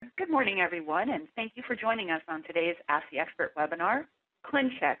Good morning, everyone, and thank you for joining us on today's Ask the Expert webinar,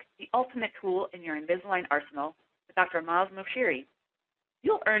 ClinCheck, the ultimate tool in your Invisalign arsenal, with Dr. Maaz Moshiri.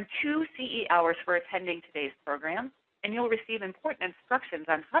 You'll earn 2 CE hours for attending today's program, and you'll receive important instructions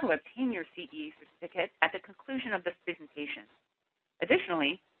on how to obtain your CE certificate at the conclusion of this presentation.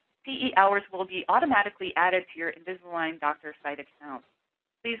 Additionally, CE hours will be automatically added to your Invisalign Doctor site account.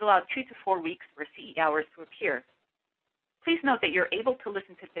 Please allow 2 to 4 weeks for CE hours to appear. Please note that you're able to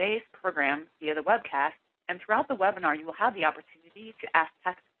listen to today's program via the webcast, and throughout the webinar you will have the opportunity to ask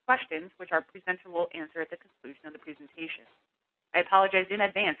text questions, which our presenter will answer at the conclusion of the presentation. I apologize in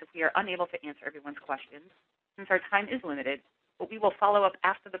advance if we are unable to answer everyone's questions, since our time is limited, but we will follow up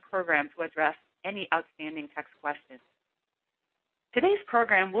after the program to address any outstanding text questions. Today's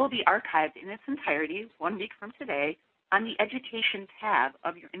program will be archived in its entirety 1 week from today on the Education tab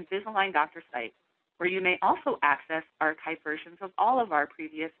of your Invisalign Doctor site, where you may also access archived versions of all of our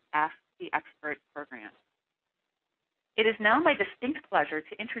previous Ask the Expert programs. It is now my distinct pleasure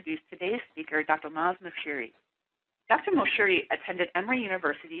to introduce today's speaker, Dr. Maaz Moshiri. Dr. Moshiri attended Emory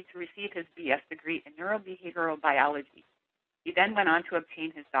University to receive his BS degree in neurobehavioral biology. He then went on to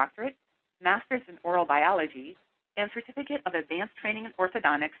obtain his doctorate, master's in oral biology, and certificate of advanced training in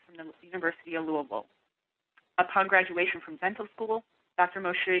orthodontics from the University of Louisville. Upon graduation from dental school, Dr.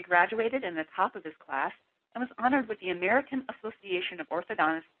 Moshiri graduated in the top of his class and was honored with the American Association of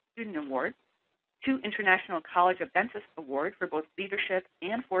Orthodontists Student Award, 2 International College of Dentists Award for both leadership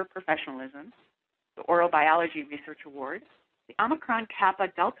and for professionalism, the Oral Biology Research Award, the Omicron Kappa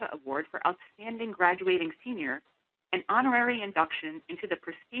Delta Award for Outstanding Graduating Senior, and honorary induction into the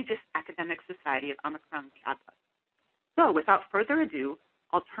prestigious Academic Society of Omicron Kappa. So, without further ado,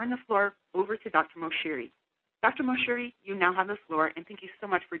 I'll turn the floor over to Dr. Moshiri. Dr. Moshiri, you now have the floor, and thank you so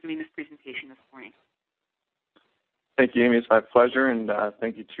much for doing this presentation this morning. Thank you, Amy. It's my pleasure, and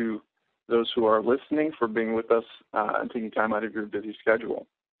thank you to those who are listening for being with us and taking time out of your busy schedule.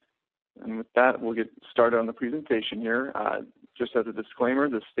 And with that, we'll get started on the presentation here. Just as a disclaimer,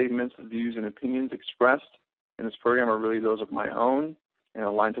 the statements, views, and opinions expressed in this program are really those of my own, and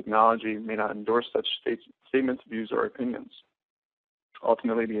Align Technology may not endorse such statements, views, or opinions.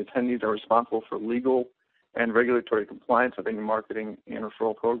 Ultimately, the attendees are responsible for legal and regulatory compliance of any marketing and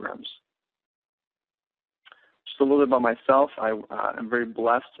referral programs. Just a little bit about myself. I am very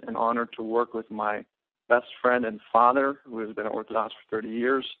blessed and honored to work with my best friend and father, who has been an orthodontist for 30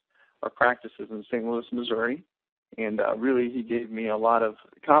 years. Our practice is in St. Louis, Missouri, and really he gave me a lot of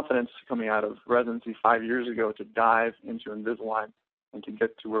confidence coming out of residency 5 years ago to dive into Invisalign and to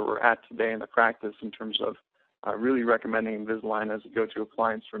get to where we're at today in the practice in terms of really recommending Invisalign as a go-to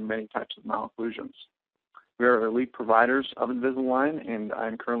appliance for many types of malocclusions. We are elite providers of Invisalign, and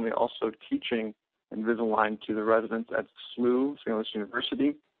I'm currently also teaching Invisalign to the residents at SLU, St. Louis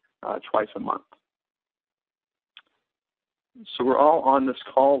University, twice a month. So we're all on this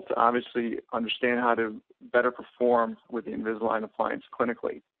call to obviously understand how to better perform with the Invisalign appliance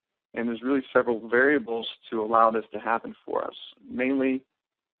clinically. And there's really several variables to allow this to happen for us. Mainly,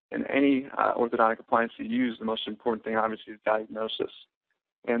 in any orthodontic appliance you use, the most important thing obviously is diagnosis.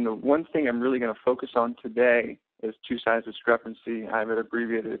 And the one thing I'm really going to focus on today is two-size discrepancy. I have it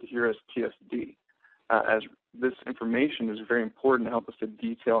abbreviated here as TSD, as this information is very important to help us to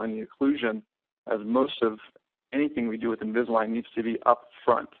detail any occlusion, as most of anything we do with Invisalign needs to be up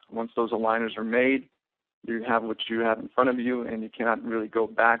front. Once those aligners are made, you have what you have in front of you, and you cannot really go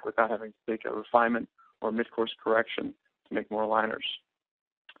back without having to take a refinement or mid-course correction to make more aligners.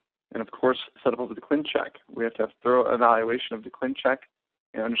 And of course, set up with the ClinCheck. We have to have thorough evaluation of the ClinCheck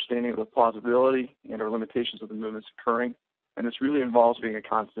and understanding of the plausibility and or limitations of the movements occurring. And this really involves being a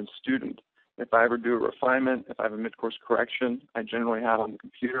constant student. If I ever do a refinement, if I have a mid-course correction, I generally have on the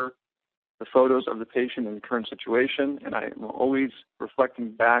computer the photos of the patient in the current situation, and I am always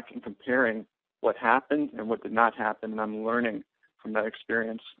reflecting back and comparing what happened and what did not happen, and I'm learning from that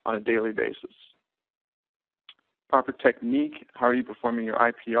experience on a daily basis. Proper technique, how are you performing your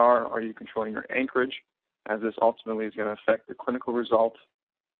IPR? Are you controlling your anchorage? As this ultimately is going to affect the clinical result.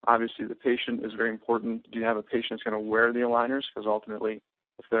 Obviously, the patient is very important. Do you have a patient that's going to wear the aligners? Because ultimately,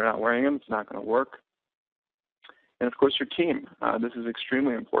 if they're not wearing them, it's not going to work. And of course, your team. This is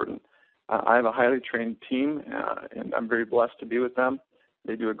extremely important. I have a highly trained team, and I'm very blessed to be with them.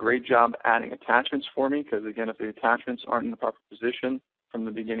 They do a great job adding attachments for me because, again, if the attachments aren't in the proper position from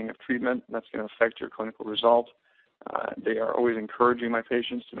the beginning of treatment, that's going to affect your clinical result. They are always encouraging my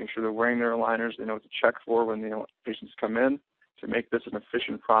patients to make sure they're wearing their aligners. They know what to check for when the patients come in to make this an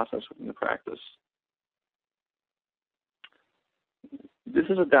efficient process within the practice. This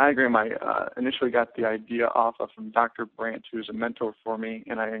is a diagram I initially got the idea off of from Dr. Brandt, who's a mentor for me,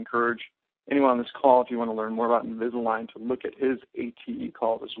 and I encourage anyone on this call, if you want to learn more about Invisalign, to look at his ATE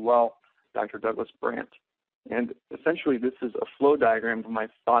call as well, Dr. Douglas Brandt. And essentially, this is a flow diagram of my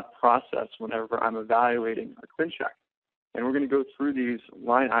thought process whenever I'm evaluating a ClinCheck. And we're going to go through these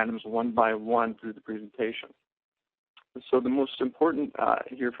line items one by one through the presentation. So the most important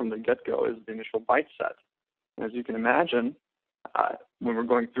here from the get-go is the initial bite set. And as you can imagine, when we're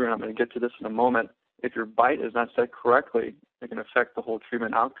going through, and I'm going to get to this in a moment, if your bite is not set correctly, it can affect the whole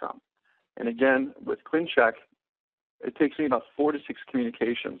treatment outcome. And again, with ClinCheck, it takes me about 4 to 6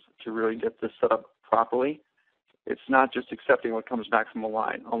 communications to really get this set up properly. It's not just accepting what comes back from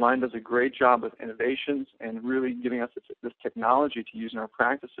Align. Align does a great job with innovations and really giving us this technology to use in our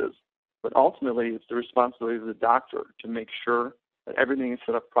practices. But ultimately, it's the responsibility of the doctor to make sure that everything is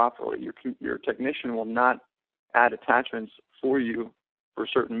set up properly. Your technician will not add attachments for you for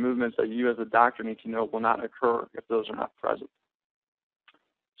certain movements that you as a doctor need to know will not occur if those are not present.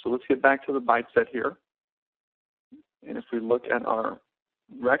 So let's get back to the bite set here. And if we look at our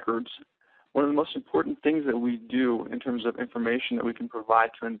records, one of the most important things that we do in terms of information that we can provide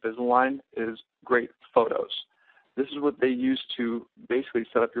to Invisalign is great photos. This is what they use to basically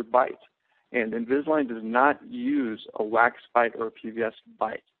set up your bite. And Invisalign does not use a wax bite or a PVS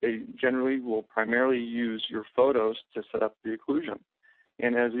bite. They generally will primarily use your photos to set up the occlusion.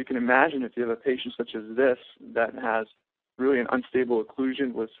 And as you can imagine, if you have a patient such as this that has really an unstable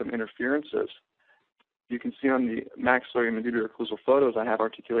occlusion with some interferences, you can see on the maxillary and mandibular occlusal photos I have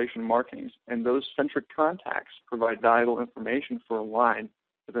articulation markings, and those centric contacts provide valuable information for Align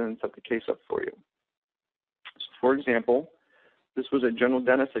to then set the case up for you. So for example, this was a general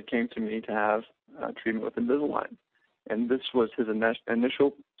dentist that came to me to have treatment with Invisalign. And this was his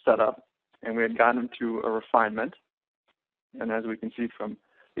initial setup, and we had gotten him to a refinement. And as we can see from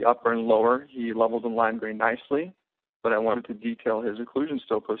the upper and lower, he leveled the line very nicely, but I wanted to detail his occlusion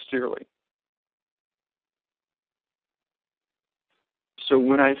still posteriorly. So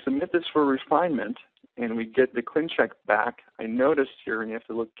when I submit this for refinement and we get the ClinCheck back, I noticed here, and you have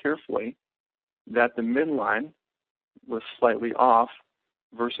to look carefully, that the midline was slightly off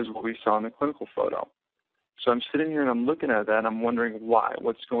versus what we saw in the clinical photo. So I'm sitting here and I'm looking at that and I'm wondering why,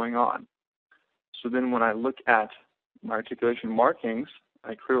 what's going on. So then when I look at my articulation markings,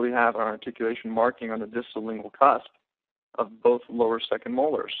 I clearly have an articulation marking on the distal lingual cusp of both lower second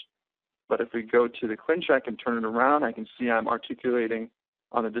molars. But if we go to the ClinCheck and turn it around, I can see I'm articulating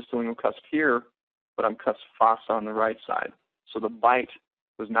on the distal lingual cusp here, but I'm cusp fossa on the right side. So the bite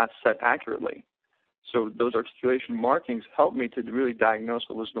was not set accurately. So those articulation markings helped me to really diagnose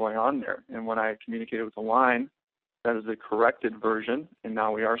what was going on there. And when I communicated with Align, that is the corrected version, and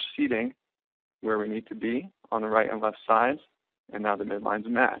now we are seating where we need to be on the right and left sides, and now the midlines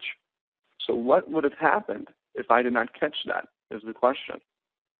match. So what would have happened if I did not catch that is the question.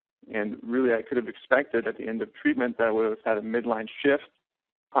 And really I could have expected at the end of treatment that I would have had a midline shift,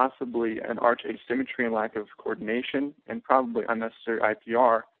 possibly an arch asymmetry and lack of coordination, and probably unnecessary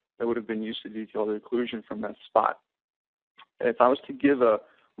IPR that would have been used to detail the occlusion from that spot. If I was to give a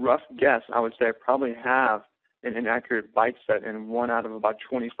rough guess, I would say I probably have an inaccurate bite set in 1 out of about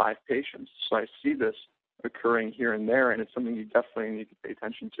 25 patients. So I see this occurring here and there, and it's something you definitely need to pay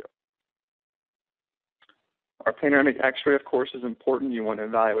attention to. Our panoramic x-ray, of course, is important. You want to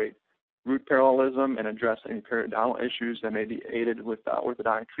evaluate root parallelism and address any periodontal issues that may be aided with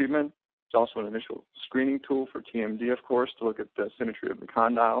orthodontic treatment. It's also an initial screening tool for TMD, of course, to look at the symmetry of the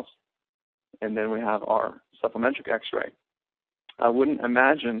condyles. And then we have our supplementary x-ray. I wouldn't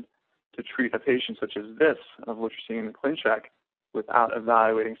imagine to treat a patient such as this, of what you're seeing in the ClinCheck, without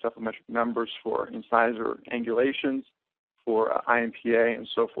evaluating supplementary numbers for incisor angulations, for IMPA, and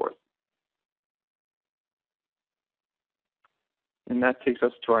so forth. And that takes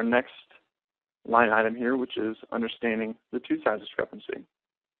us to our next line item here, which is understanding the tooth-size discrepancy.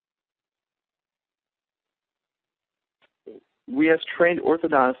 We as trained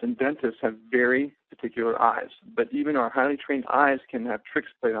orthodontists and dentists have very particular eyes, but even our highly trained eyes can have tricks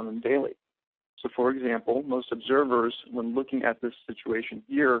played on them daily. So for example, most observers, when looking at this situation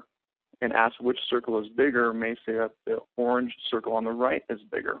here and ask which circle is bigger, may say that the orange circle on the right is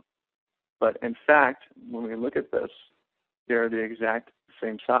bigger. But in fact, when we look at this, they're the exact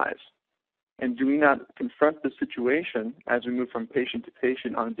same size. And do we not confront the situation as we move from patient to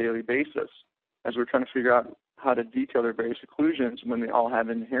patient on a daily basis, as we're trying to figure out how to detail their various occlusions when they all have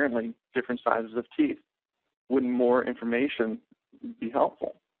inherently different sizes of teeth? Wouldn't more information be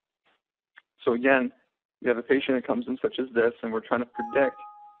helpful? So again, you have a patient that comes in such as this, and we're trying to predict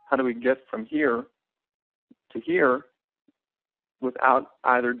how do we get from here to here, without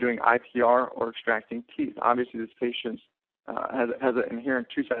either doing IPR or extracting teeth. Obviously, this patient has an inherent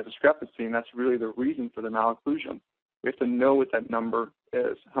two-sided discrepancy, and that's really the reason for the malocclusion. We have to know what that number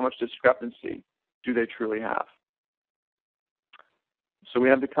is. How much discrepancy do they truly have? So we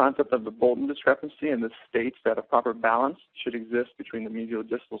have the concept of the Bolton discrepancy, and this states that a proper balance should exist between the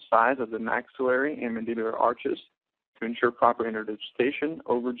mesial-distal size of the maxillary and mandibular arches to ensure proper interdigitation,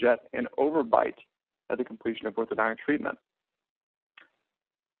 overjet, and overbite at the completion of orthodontic treatment.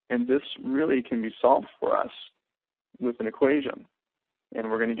 And this really can be solved for us with an equation, and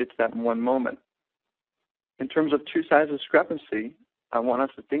we're going to get to that in one moment. In terms of two-size discrepancy, I want us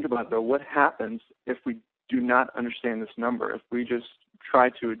to think about, though, what happens if we do not understand this number, if we just try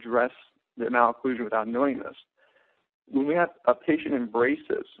to address the malocclusion without knowing this. When we have a patient in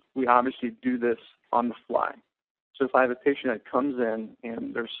braces, we obviously do this on the fly. So if I have a patient that comes in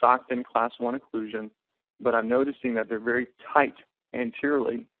and they're socked in class 1 occlusion, but I'm noticing that they're very tight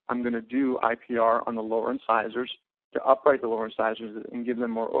anteriorly, I'm going to do IPR on the lower incisors to upright the lower incisors and give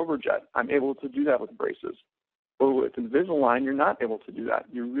them more overjet. I'm able to do that with braces. But with Invisalign, you're not able to do that.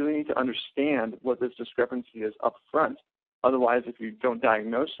 You really need to understand what this discrepancy is up front. Otherwise, if you don't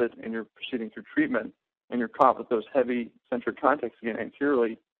diagnose it and you're proceeding through treatment and you're caught with those heavy centric contacts again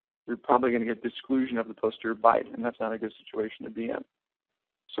anteriorly, you're probably going to get disclusion of the posterior bite, and that's not a good situation to be in.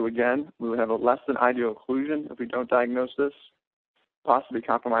 So again, we would have a less than ideal occlusion if we don't diagnose this, possibly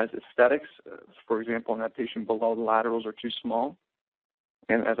compromise aesthetics. For example, in that patient below the laterals are too small.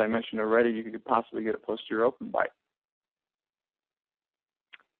 And as I mentioned already, you could possibly get a posterior open bite.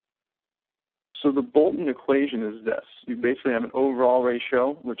 So the Bolton equation is this. You basically have an overall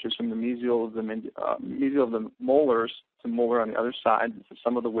ratio, which is from the mesial of the molars to molar on the other side. It's the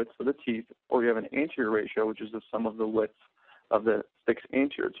sum of the widths of the teeth. Or you have an anterior ratio, which is the sum of the widths of the 6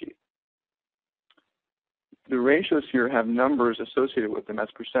 anterior teeth. The ratios here have numbers associated with them as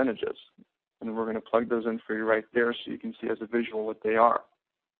percentages. And we're going to plug those in for you right there so you can see as a visual what they are.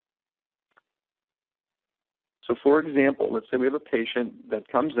 So for example, let's say we have a patient that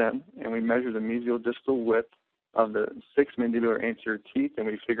comes in and we measure the mesial distal width of the 6 mandibular anterior teeth, and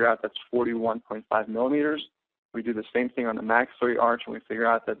we figure out that's 41.5 millimeters. We do the same thing on the maxillary arch, and we figure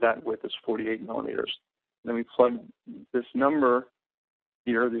out that that width is 48 millimeters. Then we plug this number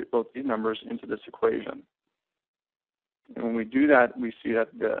here, both these numbers, into this equation. And when we do that, we see that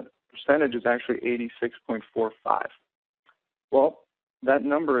the percentage is actually 86.45. Well, that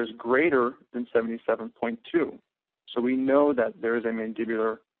number is greater than 77.2. So we know that there is a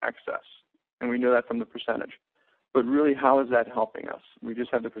mandibular excess, and we know that from the percentage. But really, how is that helping us? We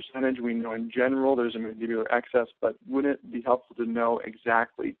just have the percentage. We know in general there's a mandibular excess, but wouldn't it be helpful to know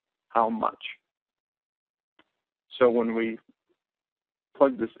exactly how much? So when we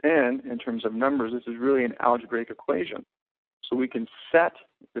plug this in terms of numbers, this is really an algebraic equation. So we can set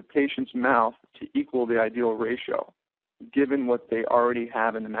the patient's mouth to equal the ideal ratio, given what they already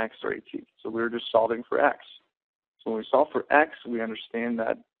have in the maxillary teeth. So we're just solving for x. So when we solve for x, we understand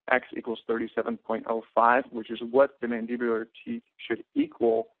that x equals 37.05, which is what the mandibular teeth should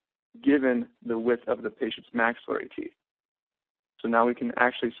equal given the width of the patient's maxillary teeth. So now we can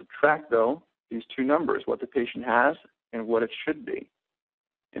actually subtract, though, these two numbers, what the patient has and what it should be.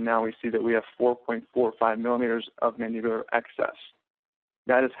 And now we see that we have 4.45 millimeters of mandibular excess.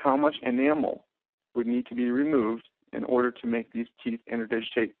 That is how much enamel would need to be removed in order to make these teeth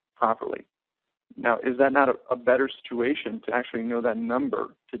interdigitate properly. Now, is that not a better situation to actually know that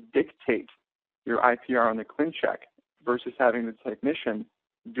number to dictate your IPR on the ClinCheck versus having the technician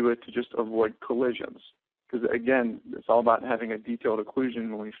do it to just avoid collisions? Because again, it's all about having a detailed occlusion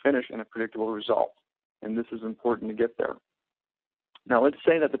when we finish and a predictable result. And this is important to get there. Now, let's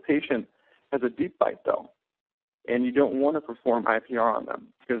say that the patient has a deep bite, though, and you don't want to perform IPR on them,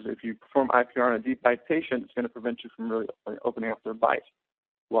 because if you perform IPR on a deep bite patient, it's going to prevent you from really opening up their bite.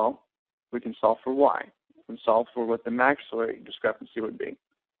 Well, we can solve for y. We can solve for what the maxillary discrepancy would be.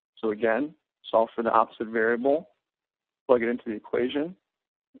 So again, solve for the opposite variable, plug it into the equation,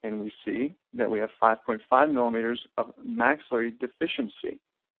 and we see that we have 5.5 millimeters of maxillary deficiency.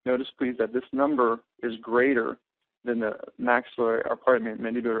 Notice, please, that this number is greater than the maxillary, or pardon me,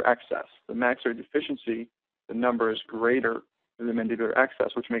 mandibular excess. The maxillary deficiency, the number is greater than the mandibular excess,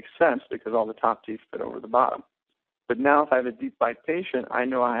 which makes sense because all the top teeth fit over the bottom. But now if I have a deep bite patient, I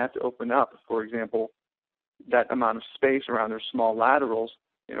know I have to open up, for example, that amount of space around their small laterals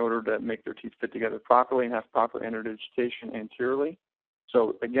in order to make their teeth fit together properly and have proper interdigitation anteriorly.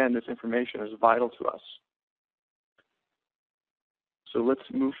 So again, this information is vital to us. So let's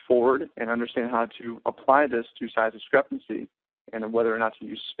move forward and understand how to apply this two-size discrepancy and whether or not to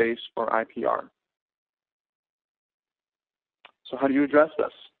use space or IPR. So how do you address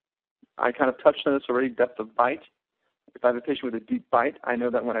this? I kind of touched on this already, depth of bite. If I have a patient with a deep bite, I know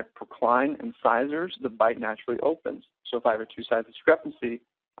that when I procline incisors, the bite naturally opens. So if I have a two-size discrepancy,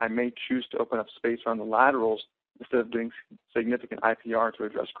 I may choose to open up space on the laterals instead of doing significant IPR to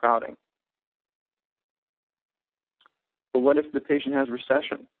address crowding. But what if the patient has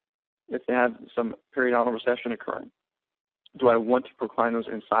recession? If they have some periodontal recession occurring, do I want to procline those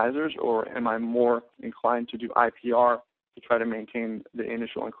incisors, or am I more inclined to do IPR to try to maintain the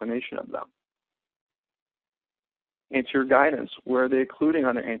initial inclination of them? Anterior guidance, where are they occluding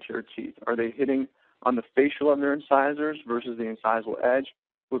on their anterior teeth? Are they hitting on the facial of their incisors versus the incisal edge?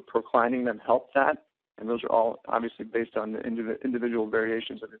 Would proclining them help that? And those are all obviously based on the individual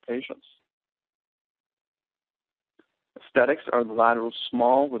variations of your patients. Aesthetics, are the laterals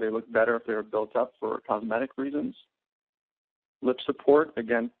small? Would they look better if they were built up for cosmetic reasons? Lip support,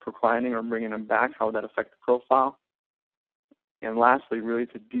 again, proclining or bringing them back, how would that affect the profile? And lastly, really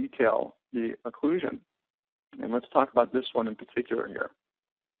to detail the occlusion. And let's talk about this one in particular here.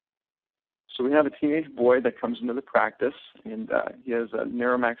 So we have a teenage boy that comes into the practice, and he has a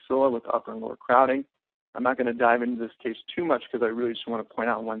narrow maxilla with upper and lower crowding. I'm not going to dive into this case too much because I really just want to point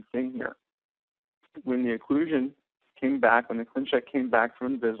out one thing here. When the occlusion came back, when the ClinCheck came back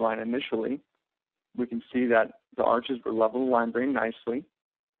from Invisalign initially, we can see that the arches were level aligned very nicely.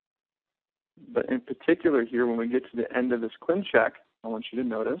 But in particular here, when we get to the end of this ClinCheck, I want you to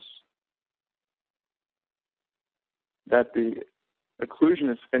notice that the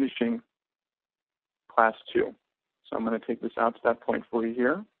occlusion is finishing class 2. So I'm going to take this out to that point for you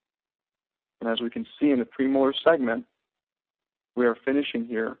here. And as we can see in the premolar segment, we are finishing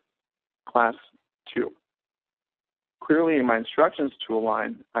here class 2. Clearly in my instructions to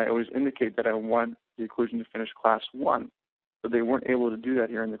align, I always indicate that I want the occlusion to finish class 1. But they weren't able to do that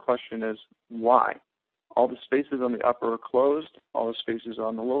here, and the question is, why? All the spaces on the upper are closed, all the spaces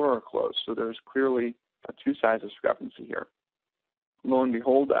on the lower are closed, so there's clearly a two-size discrepancy here. Lo and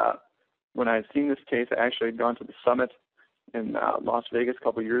behold, when I had seen this case, I actually had gone to the summit in Las Vegas a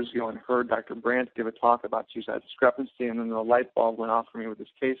couple of years ago and heard Dr. Brandt give a talk about two-size discrepancy, and then the light bulb went off for me with this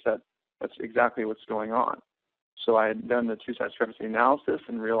case that that's exactly what's going on. So I had done the two-size discrepancy analysis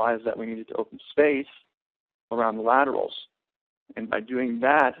and realized that we needed to open space around the laterals. And by doing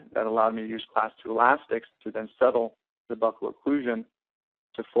that, that allowed me to use class 2 elastics to then settle the buccal occlusion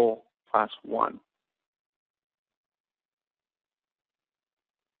to full class 1.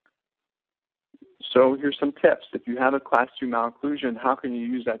 So here's some tips. If you have a class 2 malocclusion, how can you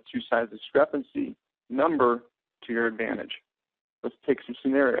use that two-size discrepancy number to your advantage? Let's take some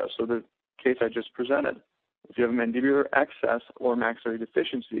scenarios. So the case I just presented. If you have a mandibular excess or maxillary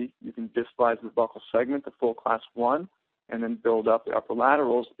deficiency, you can distalize the buccal segment to full class 1 and then build up the upper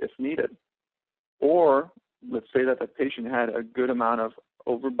laterals if needed. Or let's say that the patient had a good amount of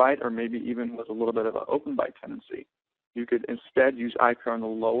overbite or maybe even was a little bit of an open bite tendency. You could instead use IPR on the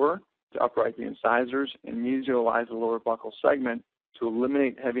lower to upright the incisors and mesialize the lower buccal segment to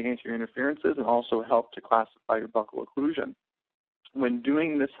eliminate heavy anterior interferences and also help to classify your buccal occlusion. When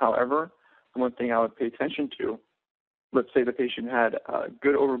doing this, however, one thing I would pay attention to, let's say the patient had a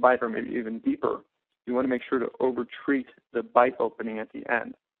good overbite or maybe even deeper, you want to make sure to overtreat the bite opening at the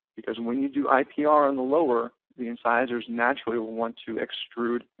end. Because when you do IPR on the lower, the incisors naturally will want to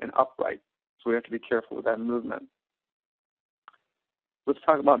extrude and upright. So we have to be careful with that movement. Let's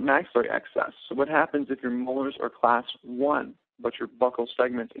talk about maxillary excess. So what happens if your molars are class 1, but your buccal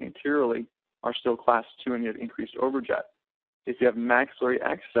segments anteriorly are still class 2 and you have increased overjet? If you have maxillary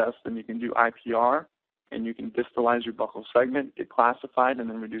excess, then you can do IPR and you can distalize your buccal segment, get classified, and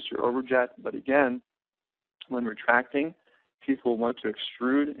then reduce your overjet. But again, when retracting, teeth will want to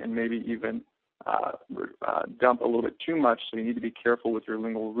extrude and maybe even dump a little bit too much, so you need to be careful with your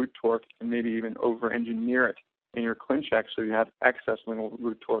lingual root torque and maybe even over-engineer it in your ClinCheck so you have excess lingual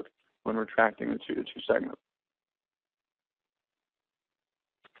root torque when retracting the 2-to-2 segment.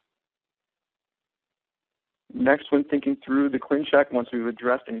 Next, when thinking through the ClinCheck, once we've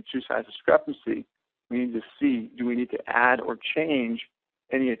addressed any two-size discrepancy, we need to see, do we need to add or change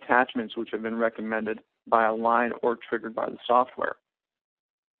any attachments which have been recommended by Align or triggered by the software.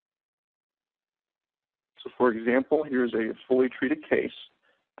 So for example, here's a fully treated case.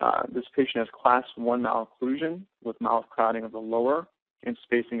 This patient has class 1 malocclusion with mouth crowding of the lower and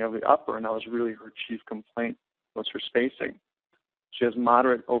spacing of the upper, and that was really her chief complaint was her spacing. She has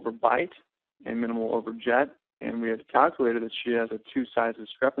moderate overbite and minimal overjet, and we had calculated that she has a two-size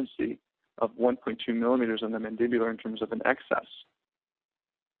discrepancy of 1.2 millimeters on the mandibular in terms of an excess.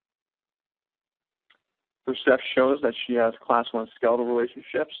 Her Ceph shows that she has class 1 skeletal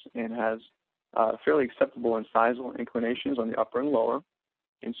relationships and has fairly acceptable incisal inclinations on the upper and lower.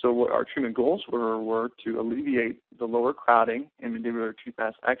 And so what our treatment goals were to alleviate the lower crowding in mandibular tooth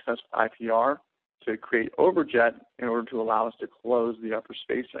mass excess with IPR to create overjet in order to allow us to close the upper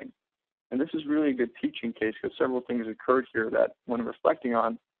spacing. And this is really a good teaching case because several things occurred here that when reflecting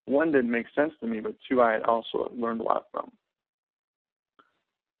on, one didn't make sense to me, but two I had also learned a lot from.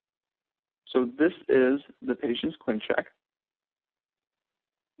 So this is the patient's ClinCheck.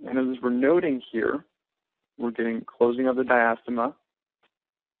 And as we're noting here, we're getting closing of the diastema,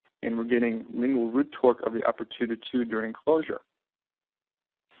 and we're getting lingual root torque of the upper 2 to 2 during closure.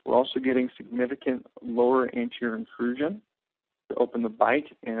 We're also getting significant lower anterior intrusion to open the bite,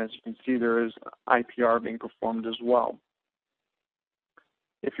 and as you can see, there is IPR being performed as well.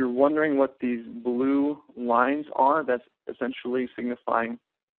 If you're wondering what these blue lines are, that's essentially signifying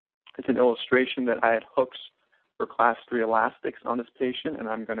it's an illustration that I had hooks for class 3 elastics on this patient, and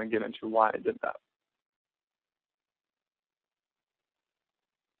I'm going to get into why I did that.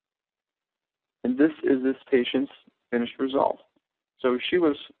 And this is this patient's finished result. So she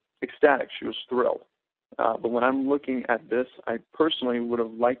was ecstatic. She was thrilled. But when I'm looking at this, I personally would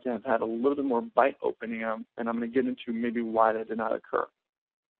have liked to have had a little bit more bite opening, and I'm going to get into maybe why that did not occur.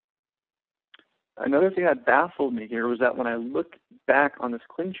 Another thing that baffled me here was that when I look back on this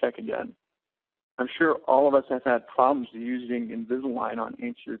ClinCheck again, I'm sure all of us have had problems using Invisalign on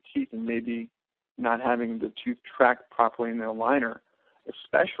anterior teeth and maybe not having the tooth tracked properly in the aligner,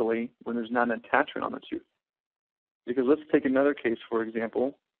 especially when there's not an attachment on the tooth. Because let's take another case, for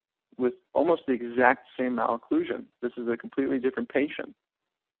example, with almost the exact same malocclusion. This is a completely different patient.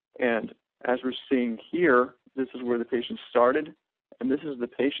 And as we're seeing here, this is where the patient started, and this is the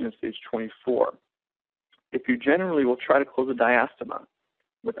patient at stage 24. If you generally will try to close a diastema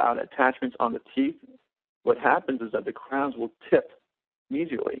without attachments on the teeth, what happens is that the crowns will tip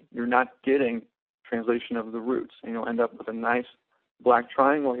mesially. You're not getting translation of the roots, and you'll end up with a nice black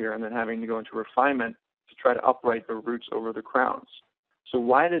triangle here and then having to go into refinement to try to upright the roots over the crowns. So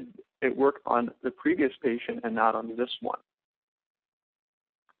why did it work on the previous patient and not on this one?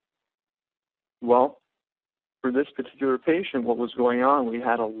 Well, for this particular patient, what was going on, we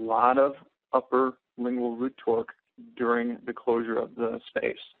had a lot of upper lingual root torque during the closure of the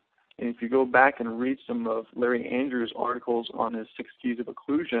space. And if you go back and read some of Larry Andrews' articles on his 6 keys of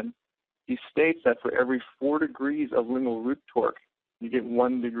occlusion, he states that for every 4 degrees of lingual root torque, you get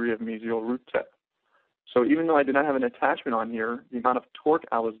 1 degree of mesial root tip. So even though I did not have an attachment on here, the amount of torque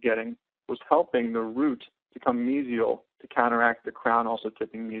I was getting was helping the root to come mesial to counteract the crown also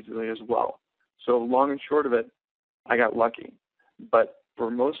tipping mesially as well. So long and short of it, I got lucky. But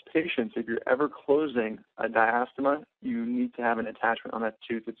for most patients, if you're ever closing a diastema, you need to have an attachment on that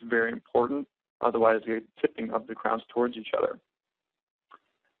tooth. It's very important. Otherwise, you get tipping of the crowns towards each other.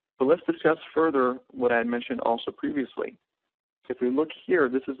 But let's discuss further what I had mentioned also previously. If we look here,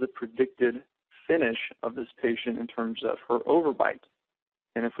 this is the predicted finish of this patient in terms of her overbite.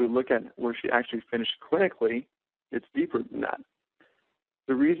 And if we look at where she actually finished clinically, it's deeper than that.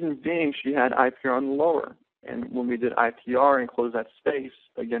 The reason being she had IPR on the lower. And when we did IPR and close that space,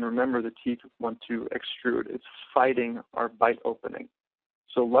 again, remember the teeth want to extrude. It's fighting our bite opening.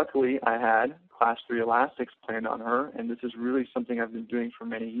 So luckily, I had class 3 elastics planned on her, and this is really something I've been doing for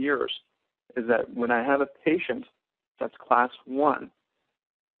many years, is that when I have a patient that's class 1,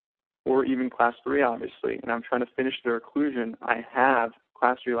 or even class 3, obviously, and I'm trying to finish their occlusion, I have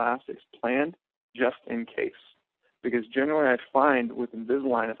class 3 elastics planned just in case. Because generally I find with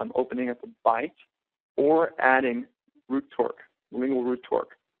Invisalign, if I'm opening up a bite or adding root torque, lingual root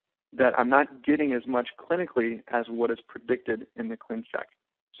torque, that I'm not getting as much clinically as what is predicted in the ClinCheck.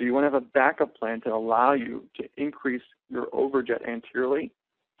 So you want to have a backup plan to allow you to increase your overjet anteriorly,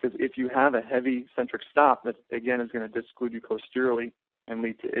 because if you have a heavy centric stop, that again is going to disclude you posteriorly and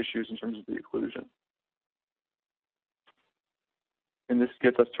lead to issues in terms of the occlusion. And this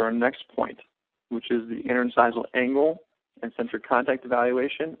gets us to our next point, which is the interincisal angle and centric contact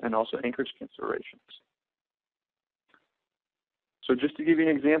evaluation, and also anchorage considerations. So just to give you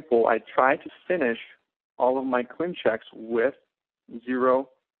an example, I try to finish all of my ClinChecks with 0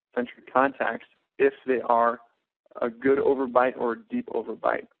 centric contacts if they are a good overbite or a deep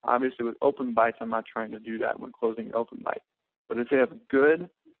overbite. Obviously, with open bites, I'm not trying to do that when closing an open bite. But if they have good,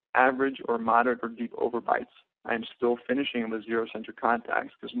 average, or moderate or deep overbites, I'm still finishing them with 0 centric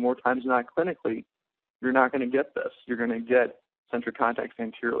contacts, because more times than not clinically, you're not going to get this. You're going to get centric contacts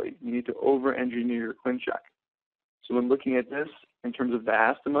anteriorly. You need to over-engineer your ClinCheck. So when looking at this, in terms of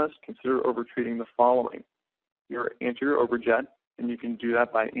diastemas, consider over-treating the following. Your anterior overjet, and you can do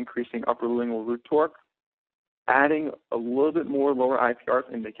that by increasing upper lingual root torque, adding a little bit more lower IPR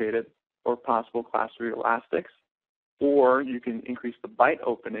if indicated, or possible class 3 elastics, or you can increase the bite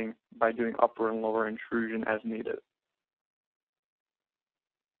opening by doing upper and lower intrusion as needed.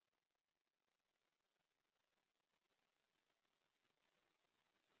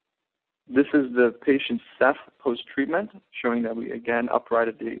 This is the patient's Ceph post-treatment, showing that we again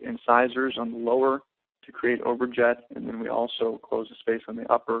uprighted the incisors on the lower to create overjet, and then we also closed the space on the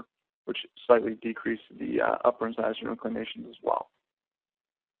upper, which slightly decreased the upper incisor inclinations as well.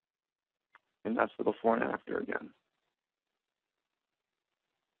 And that's the before and after again.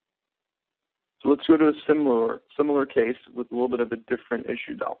 So let's go to a similar case with a little bit of a different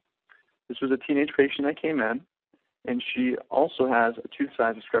issue though. This was a teenage patient that came in, and she also has a tooth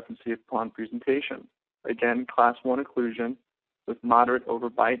size discrepancy upon presentation. Again, class 1 occlusion with moderate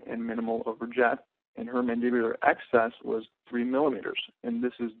overbite and minimal overjet, and her mandibular excess was 3 millimeters. And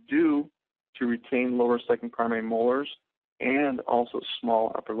this is due to retained lower second primary molars and also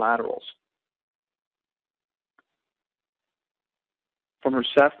small upper laterals. From her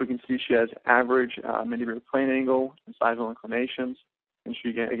Ceph, we can see she has average mandibular plane angle and incisal inclinations, and she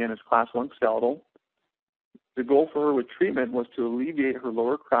again is class 1 skeletal. The goal for her with treatment was to alleviate her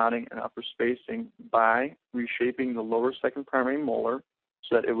lower crowding and upper spacing by reshaping the lower second primary molar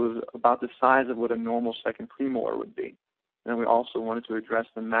so that it was about the size of what a normal second premolar would be. And we also wanted to address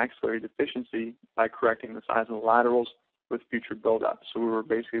the maxillary deficiency by correcting the size of the laterals with future buildup. So we were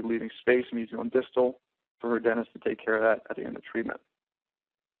basically leaving space mesial and distal for her dentist to take care of that at the end of treatment.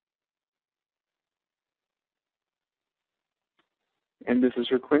 And this is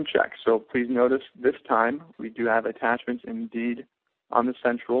her ClinCheck. So please notice this time we do have attachments indeed on the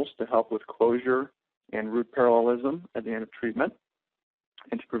centrals to help with closure and root parallelism at the end of treatment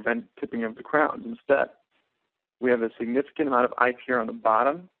and to prevent tipping of the crowns. Instead, we have a significant amount of IPR on the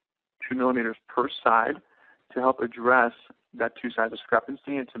bottom, 2 millimeters per side, to help address that two-side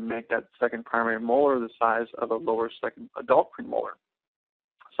discrepancy and to make that second primary molar the size of a lower second adult premolar.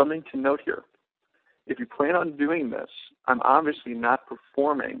 Something to note here. If you plan on doing this, I'm obviously not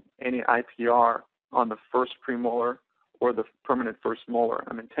performing any IPR on the first premolar or the permanent first molar.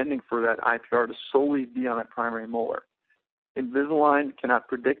 I'm intending for that IPR to solely be on that primary molar. Invisalign cannot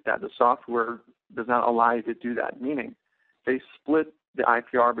predict that. The software does not allow you to do that, meaning they split the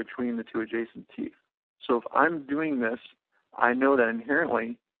IPR between the two adjacent teeth. So if I'm doing this, I know that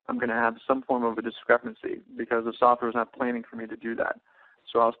inherently I'm going to have some form of a discrepancy because the software is not planning for me to do that.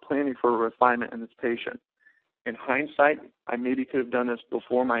 So I was planning for a refinement in this patient. In hindsight, I maybe could have done this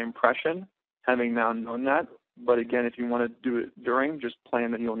before my impression, having now known that. But again, if you want to do it during, just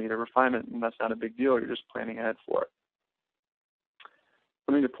plan that you'll need a refinement, and that's not a big deal. You're just planning ahead for it.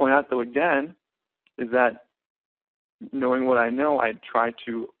 Something to point out, though, again, is that knowing what I know, I tried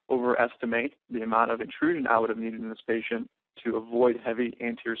to overestimate the amount of intrusion I would have needed in this patient to avoid heavy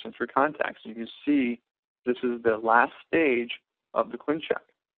anterior centric contacts. You can see this is the last stage of the ClinCheck.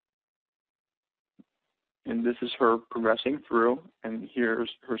 And this is her progressing through, and here's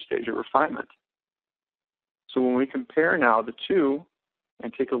her stage of refinement. So when we compare now the two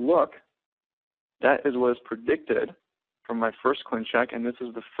and take a look, that is what is predicted from my first ClinCheck, and this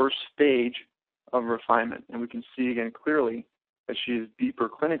is the first stage of refinement. And we can see again clearly that she is deeper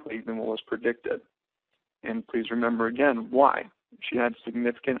clinically than what was predicted. And please remember again why. She had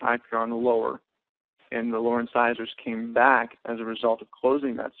significant IPR on the lower, and the lower incisors came back as a result of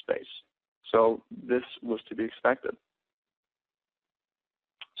closing that space. So this was to be expected.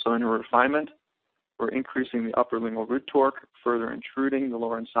 So in her refinement, we're increasing the upper lingual root torque, further intruding the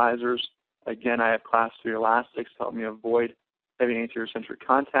lower incisors. Again, I have class 3 elastics to help me avoid heavy anterior centric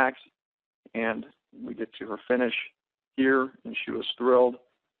contacts. And we get to her finish here, and she was thrilled.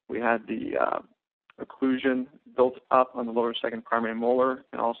 We had the occlusion built up on the lower second primary molar,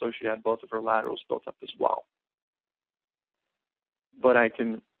 and also she had both of her laterals built up as well. But I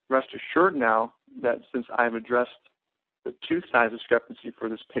can rest assured now that since I've addressed the tooth size discrepancy for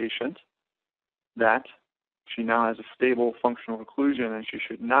this patient, that she now has a stable functional occlusion, and she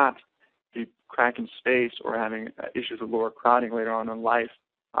should not be cracking space or having issues with lower crowding later on in life.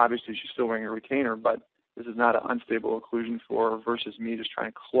 Obviously, she's still wearing a retainer, but this is not an unstable occlusion for her versus me just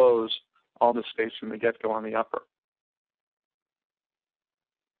trying to close all the space from the get-go on the upper.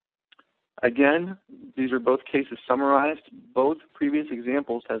 Again, these are both cases summarized. Both previous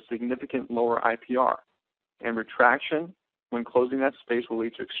examples have significant lower IPR, and retraction when closing that space will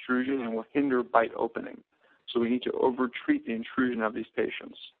lead to extrusion and will hinder bite opening. So we need to over-treat the intrusion of these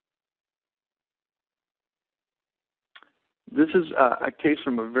patients. This is a case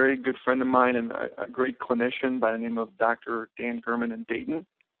from a very good friend of mine and a great clinician by the name of Dr. Dan Gurman in Dayton.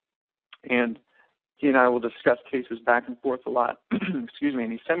 And he and I will discuss cases back and forth a lot. Excuse me.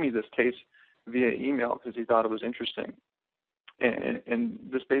 And he sent me this case via email because he thought it was interesting. And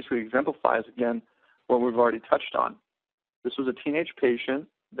this basically exemplifies, again, what we've already touched on. This was a teenage patient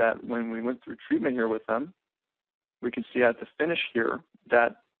that when we went through treatment here with him, we can see at the finish here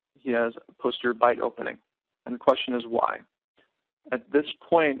that he has a posterior bite opening. And the question is why? At this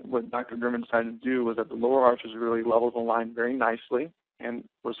point, what Dr. German decided to do was that the lower arch was really leveled and aligned very nicely and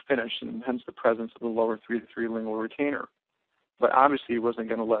was finished, and hence the presence of the lower 3-3 lingual retainer. But obviously, he wasn't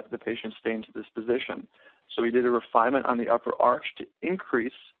going to let the patient stay into this position. So he did a refinement on the upper arch to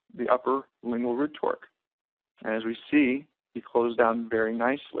increase the upper lingual root torque. And as we see, he closed down very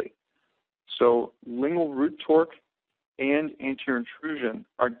nicely. So lingual root torque and anterior intrusion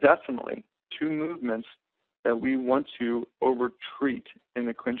are definitely two movements that we want to over-treat in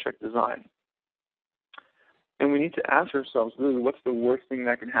the ClinCheck design. And we need to ask ourselves, really, what's the worst thing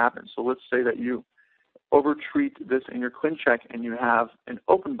that can happen? So let's say that you over-treat this in your ClinCheck and you have an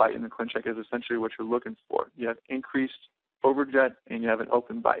open bite in the ClinCheck is essentially what you're looking for. You have increased overjet and you have an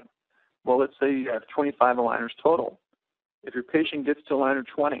open bite. Well, let's say you have 25 aligners total. If your patient gets to aligner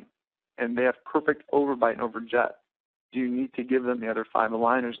 20 and they have perfect overbite and overjet, do you need to give them the other 5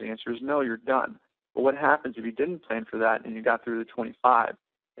 aligners? The answer is no, you're done. But what happens if you didn't plan for that and you got through the 25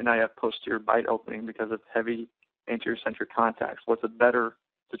 and now you have posterior bite opening because of heavy anterior centric contacts? What's a better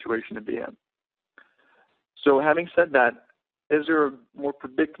situation to be in? So having said that, is there a more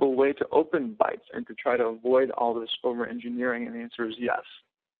predictable way to open bites and to try to avoid all this over-engineering? And the answer is yes,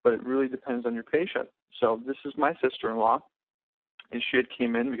 but it really depends on your patient. So this is my sister-in-law, and she had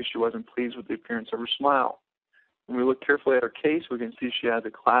came in because she wasn't pleased with the appearance of her smile. When we look carefully at her case, we can see she has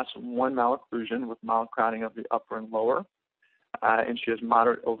a class 1 malocclusion with malocrowding of the upper and lower, and she has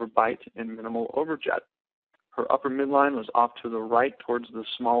moderate overbite and minimal overjet. Her upper midline was off to the right towards the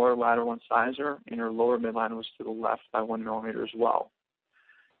smaller lateral incisor, and her lower midline was to the left by 1 millimeter as well.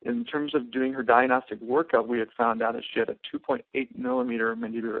 In terms of doing her diagnostic workup, we had found out that she had a 2.8 millimeter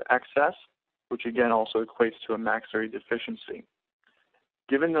mandibular excess, which again also equates to a maxillary deficiency.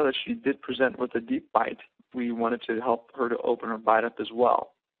 Given though that she did present with a deep bite, we wanted to help her to open her bite up as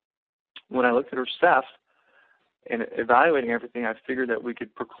well. When I looked at her Ceph and evaluating everything, I figured that we could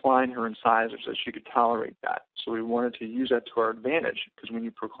procline her incisors so she could tolerate that. So we wanted to use that to our advantage because when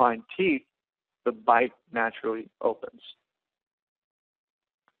you procline teeth, the bite naturally opens.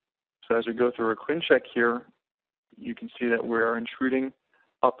 So as we go through our ClinCheck here, you can see that we're intruding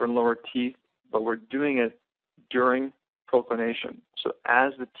upper and lower teeth, but we're doing it during proclination. So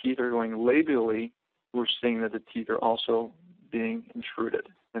as the teeth are going labially, we're seeing that the teeth are also being intruded.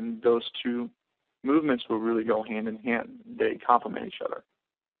 And those two movements will really go hand in hand. They complement each other.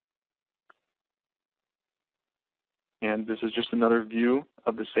 And this is just another view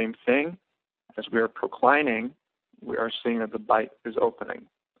of the same thing. As we are proclining, we are seeing that the bite is opening.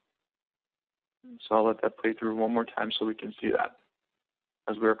 So I'll let that play through one more time so we can see that.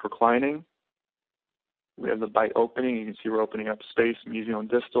 As we are proclining, we have the bite opening. You can see we're opening up space, mesial and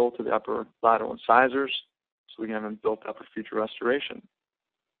distal, to the upper lateral incisors, so we can have them built up for future restoration.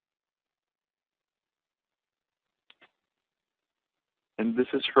 And this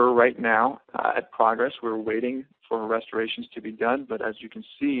is her right now at progress. We're waiting for her restorations to be done, but as you can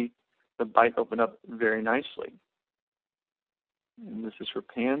see, the bite opened up very nicely. And this is her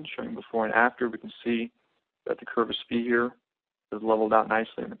pan showing before and after. We can see that the curvus V here is leveled out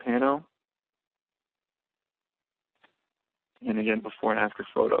nicely in the pano. And again, before and after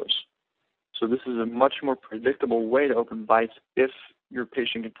photos. So this is a much more predictable way to open bites if your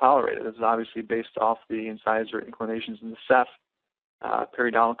patient can tolerate it. This is obviously based off the incisor inclinations in the Ceph,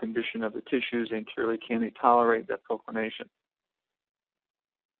 periodontal condition of the tissues, anteriorly can they tolerate that proclination.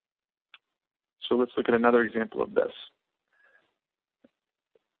 So let's look at another example of this.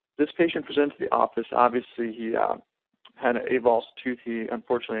 This patient presented to the office. Obviously, he had an avulsed tooth. He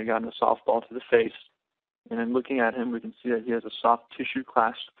unfortunately had gotten a softball to the face. And in looking at him, we can see that he has a soft tissue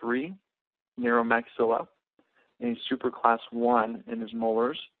class 3, narrow maxilla, and he's super class 1 in his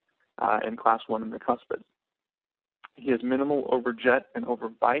molars, and class 1 in the cuspid. He has minimal overjet and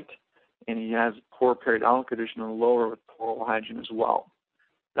overbite, and he has poor periodontal condition in the lower with poor oral hygiene as well.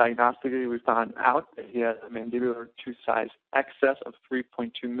 Diagnostically, we found out that he has a mandibular tooth size excess of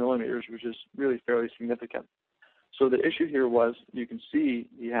 3.2 millimeters, which is really fairly significant. So the issue here was, you can see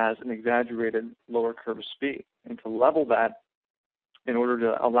he has an exaggerated lower curvus V. And to level that, in order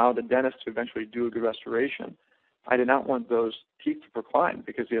to allow the dentist to eventually do a good restoration, I did not want those teeth to procline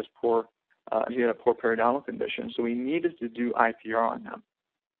because he had a poor periodontal condition. So we needed to do IPR on him.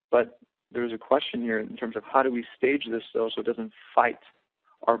 But there's a question here in terms of how do we stage this so it doesn't fight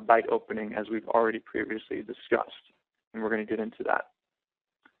our bite opening, as we've already previously discussed, and we're going to get into that.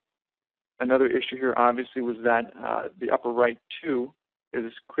 Another issue here, obviously, was that the upper right 2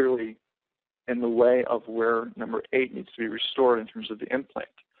 is clearly in the way of where number 8 needs to be restored in terms of the implant.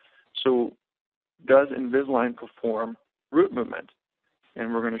 So does Invisalign perform root movement?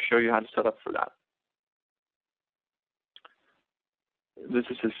 And we're going to show you how to set up for that. This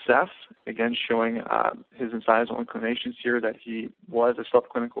is his Ceph, again showing his incisal inclinations here, that he was a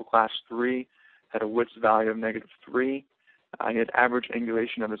subclinical class 3, had a Witt's value of -3. He had average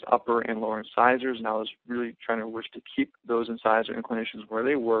angulation of his upper and lower incisors, and I was really trying to wish to keep those incisor inclinations where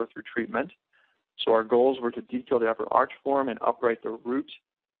they were through treatment. So our goals were to detail the upper arch form and upright the root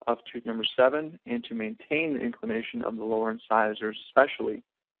of tooth number 7, and to maintain the inclination of the lower incisors, especially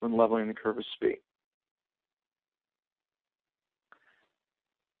when leveling the curvus spee.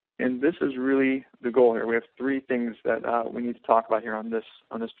 And this is really the goal here. We have 3 things that we need to talk about here on this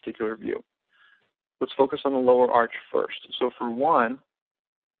particular view. Let's focus on the lower arch first. So for one,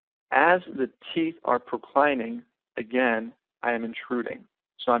 as the teeth are proclining, again, I am intruding.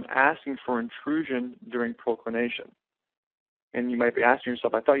 So I'm asking for intrusion during proclination. And you might be asking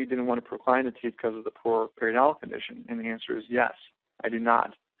yourself, I thought you didn't want to procline the teeth because of the poor periodontal condition. And the answer is yes, I do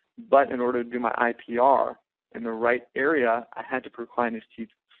not. But in order to do my IPR in the right area, I had to procline these teeth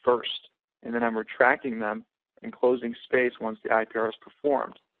first. And then I'm retracting them and closing space once the IPR is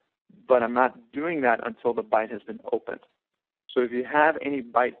performed. But I'm not doing that until the bite has been opened. So if you have any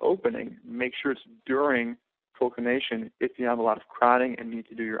bite opening, make sure it's during proclination. If you have a lot of crowding and need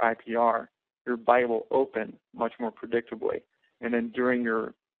to do your IPR, your bite will open much more predictably. And then during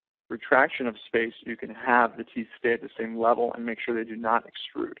your retraction of space, you can have the teeth stay at the same level and make sure they do not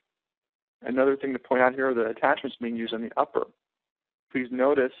extrude. Another thing to point out here are the attachments being used on the upper. Please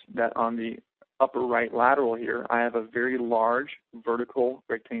notice that on the upper right lateral here, I have a very large vertical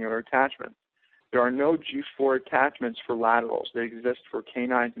rectangular attachment. There are no G4 attachments for laterals. They exist for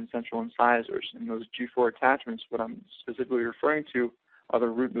canines and central incisors. And those G4 attachments, what I'm specifically referring to, are the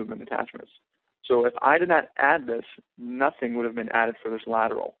root movement attachments. So if I did not add this, nothing would have been added for this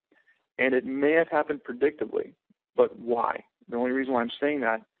lateral. And it may have happened predictably, but why? The only reason why I'm saying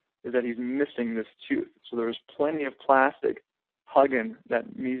that is that he's missing this tooth. So there's plenty of plastic hugging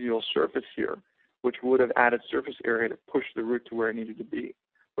that mesial surface here, which would have added surface area to push the root to where it needed to be.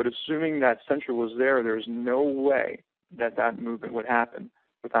 But assuming that central was there, there's no way that that movement would happen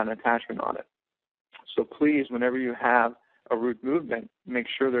without an attachment on it. So please, whenever you have a root movement, make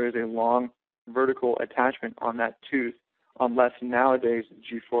sure there is a long vertical attachment on that tooth, unless nowadays the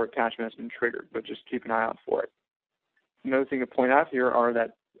G4 attachment has been triggered, but just keep an eye out for it. Another thing to point out here are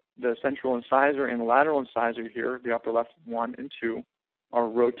that the central incisor and the lateral incisor here, the upper left 1 and 2, are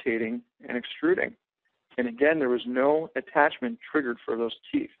rotating and extruding. And again, there was no attachment triggered for those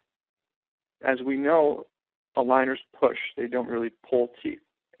teeth. As we know, aligners push, they don't really pull teeth.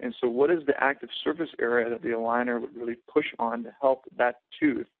 And so what is the active surface area that the aligner would really push on to help that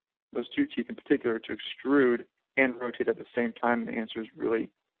tooth, those 2 teeth in particular, to extrude and rotate at the same time? The answer is really,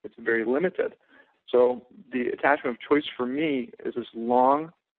 it's very limited. So the attachment of choice for me is this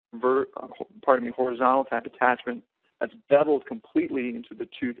long, horizontal type attachment that's beveled completely into the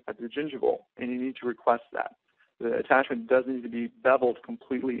tooth at the gingival, and you need to request that. The attachment does need to be beveled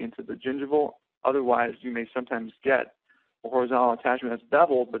completely into the gingival. Otherwise, you may sometimes get a horizontal attachment that's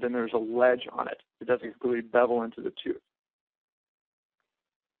beveled, but then there's a ledge on it. It doesn't completely bevel into the tooth.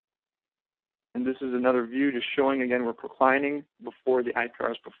 And this is another view just showing, again, we're proclining before the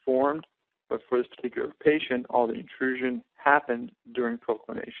IPR is performed, but for this particular patient, all the intrusion happened during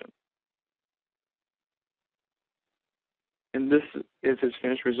proclination. And this is his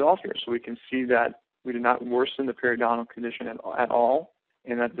finished result here. So we can see that we did not worsen the periodontal condition at all,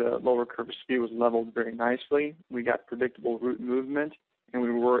 and that the lower curvus spee was leveled very nicely. We got predictable root movement, and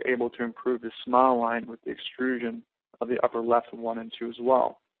we were able to improve the smile line with the extrusion of the upper left 1 and 2 as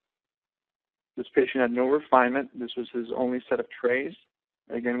well. This patient had no refinement. This was his only set of trays.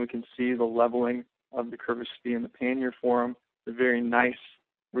 Again, we can see the leveling of the curvus spee in the pannier form, the very nice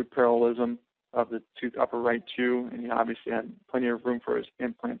root parallelism of the tooth upper right 2, and he obviously had plenty of room for his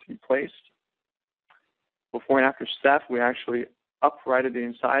implant to be placed. Before and after Ceph, we actually uprighted the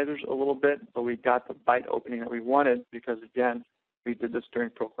incisors a little bit, but we got the bite opening that we wanted because, again, we did this during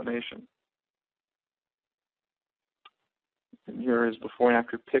proclination. And here is before and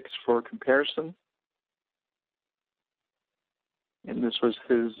after pics for comparison. And this was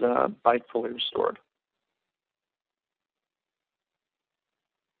his bite fully restored.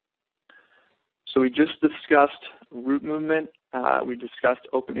 So we just discussed root movement. We discussed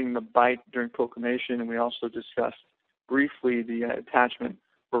opening the bite during proclination, and we also discussed briefly the attachment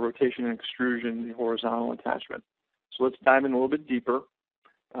for rotation and extrusion, the horizontal attachment. So let's dive in a little bit deeper.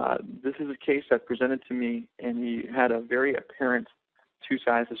 This is a case that presented to me, and he had a very apparent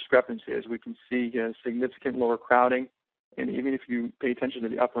two-size discrepancy. As we can see, he has significant lower crowding, and even if you pay attention to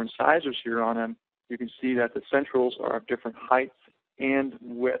the upper incisors here on him, you can see that the centrals are of different heights and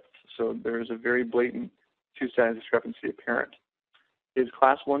widths. So there is a very blatant two-size discrepancy apparent. His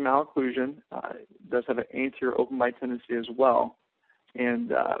class 1 malocclusion does have an anterior open bite tendency as well, and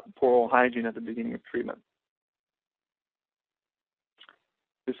poor oral hygiene at the beginning of treatment.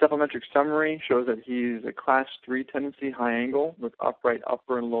 The cephalometric summary shows that he's a class 3 tendency high angle with upright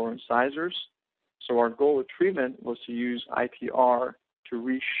upper and lower incisors. So our goal with treatment was to use IPR to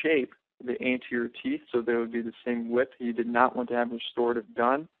reshape the anterior teeth so they would be the same width. He did not want to have restorative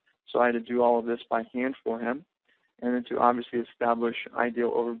done, so I had to do all of this by hand for him. And then to obviously establish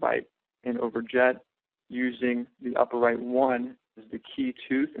ideal overbite and overjet using the upper right one as the key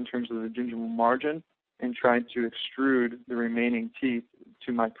tooth in terms of the gingival margin, and trying to extrude the remaining teeth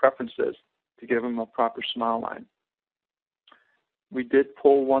to my preferences to give him a proper smile line. We did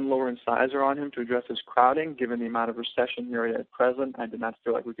pull one lower incisor on him to address his crowding. Given the amount of recession here at present, I did not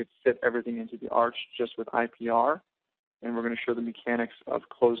feel like we could fit everything into the arch just with IPR, and we're going to show the mechanics of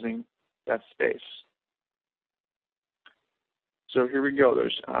closing that space. So here we go.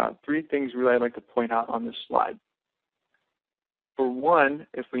 There's three things really I'd like to point out on this slide. For one,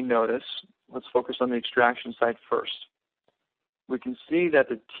 if we notice, let's focus on the extraction site first. We can see that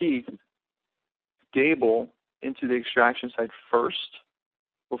the teeth gable into the extraction site first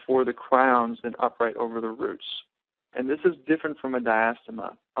before the crowns then upright over the roots. And this is different from a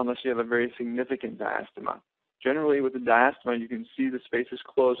diastema, unless you have a very significant diastema. Generally, with a diastema, you can see the spaces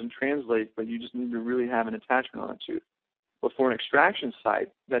close and translate, but you just need to really have an attachment on a tooth. But for an extraction site,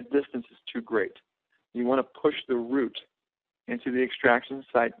 that distance is too great. You want to push the root into the extraction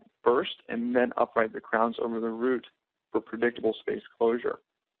site first and then upright the crowns over the root for predictable space closure.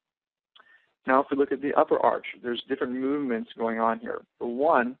 Now, if we look at the upper arch, there's different movements going on here. For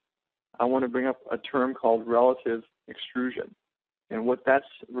one, I want to bring up a term called relative extrusion. And what that's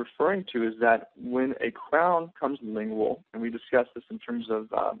referring to is that when a crown comes lingual, and we discussed this in terms of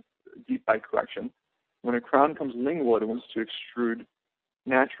deep bite correction, when a crown comes lingual, it wants to extrude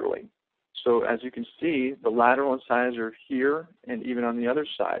naturally. So as you can see, the lateral incisor here and even on the other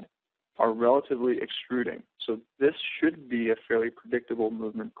side are relatively extruding. So this should be a fairly predictable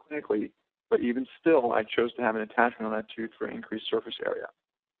movement clinically, but even still, I chose to have an attachment on that tooth for increased surface area.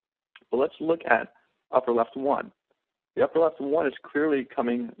 But let's look at upper left one. The upper left one is clearly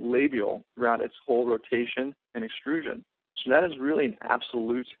coming labial throughout its whole rotation and extrusion. So that is really an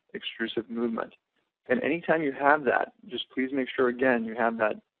absolute extrusive movement. And anytime you have that, just please make sure, again, you have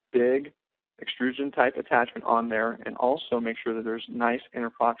that big extrusion type attachment on there, and also make sure that there's nice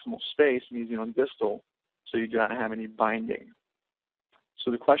interproximal space, mesial and distal, so you do not have any binding.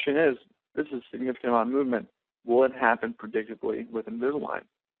 So the question is, this is a significant amount of movement. Will it happen predictably with Invisalign?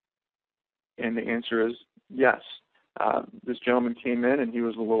 And the answer is yes. This gentleman came in and he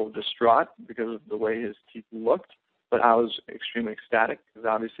was a little distraught because of the way his teeth looked, but I was extremely ecstatic because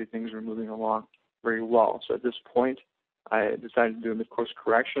obviously things were moving along very well. So at this point, I decided to do a mid-course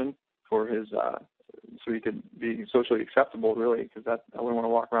correction for his, so he could be socially acceptable, really, because I wouldn't want to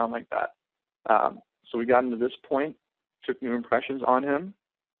walk around like that. So we got into this point, took new impressions on him,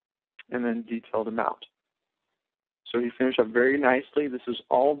 and then detailed him out. So he finished up very nicely. This is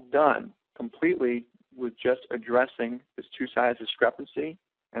all done completely with just addressing his two-size discrepancy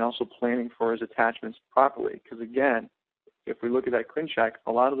and also planning for his attachments properly. Because again, if we look at that ClinCheck,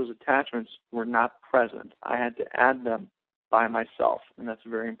 a lot of those attachments were not present. I had to add them by myself, and that's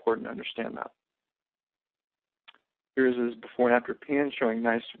very important to understand that. Here's his before and after pan showing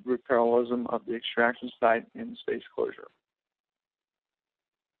nice root parallelism of the extraction site and space closure.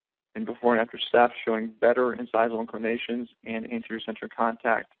 And before and after step showing better incisal inclinations and anterior center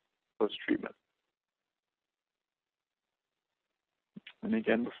contact post-treatment. And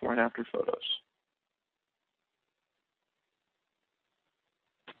again, before and after photos.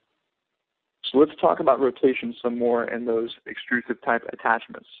 So let's talk about rotation some more and those extrusive type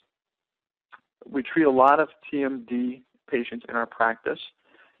attachments. We treat a lot of TMD patients in our practice,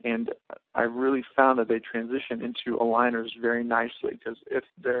 and I really found that they transition into aligners very nicely, because if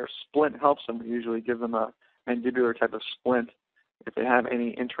their splint helps them, we usually give them a mandibular type of splint if they have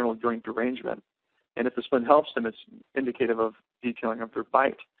any internal joint derangement. And if the splint helps them, it's indicative of detailing of their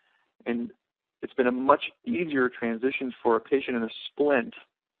bite. And it's been a much easier transition for a patient in a splint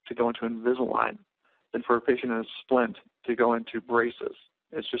to go into Invisalign than for a patient in a splint to go into braces.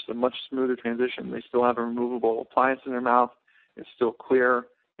 It's just a much smoother transition. They still have a removable appliance in their mouth. It's still clear.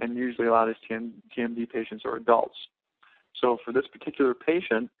 and usually a lot of these TMD patients are adults. So for this particular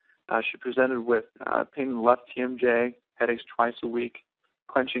patient, she presented with pain in the left TMJ, headaches twice a week,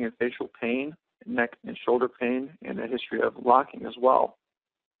 clenching and facial pain, neck and shoulder pain, and a history of locking as well.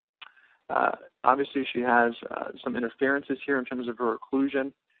 Obviously, she has some interferences here in terms of her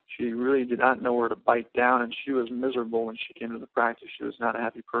occlusion. She really did not know where to bite down, and she was miserable when she came to the practice. She was not a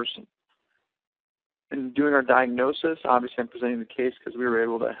happy person. In doing our diagnosis, obviously I'm presenting the case because we were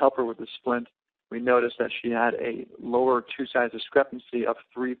able to help her with the splint. We noticed that she had a lower two-size discrepancy of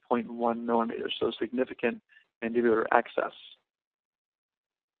 3.1 millimeters, so significant mandibular excess.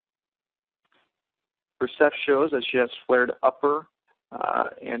 Her Ceph shows that she has flared upper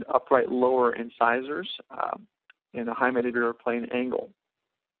and upright lower incisors and a high mandibular plane angle.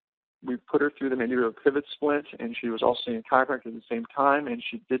 We put her through the mandibular pivot splint, and she was also seeing a chiropractor at the same time, and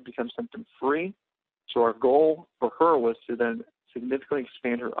she did become symptom-free. So our goal for her was to then significantly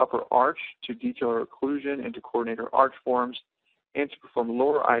expand her upper arch to detail her occlusion and to coordinate her arch forms and to perform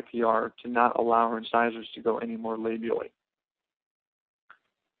lower IPR to not allow her incisors to go any more labially.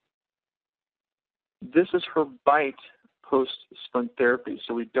 This is her bite post-splint therapy,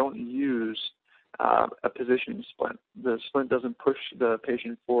 so we don't use a positioning splint. The splint doesn't push the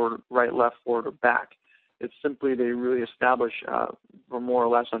patient forward, right, left, forward, or back. It's simply they really establish more or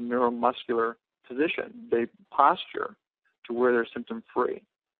less a neuromuscular position. They posture to where they're symptom-free.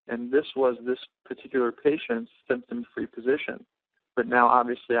 And this was this particular patient's symptom-free position. But now,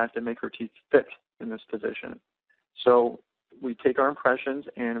 obviously, I have to make her teeth fit in this position. So we take our impressions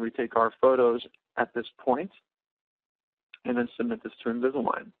and we take our photos at this point and then submit this to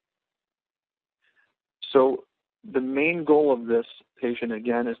Invisalign. So the main goal of this patient,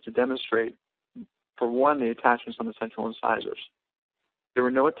 again, is to demonstrate, for one, the attachments on the central incisors. There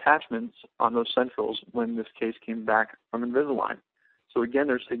were no attachments on those centrals when this case came back from Invisalign. So again,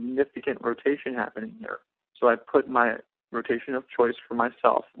 there's significant rotation happening here. So I put my rotation of choice for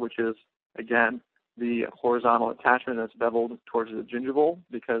myself, which is, again, the horizontal attachment that's beveled towards the gingival,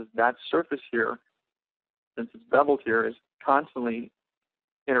 because that surface here, since it's beveled here, is constantly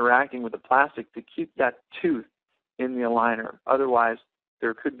interacting with the plastic to keep that tooth in the aligner. Otherwise,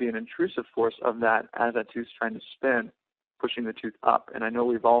 there could be an intrusive force of that as that tooth's trying to spin, pushing the tooth up. And I know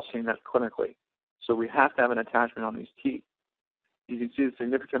we've all seen that clinically. So we have to have an attachment on these teeth. You can see the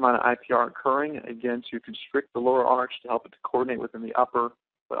significant amount of IPR occurring, again, to constrict the lower arch to help it to coordinate within the upper,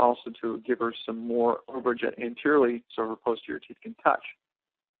 but also to give her some more overjet anteriorly so her posterior teeth can touch.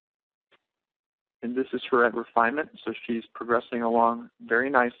 And this is her at refinement, so she's progressing along very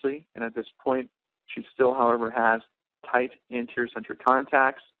nicely. And at this point, she still, however, has tight anterior center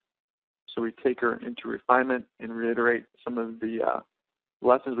contacts. So we take her into refinement and reiterate some of the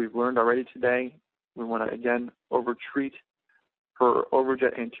lessons we've learned already today. We want to, again, over-treat her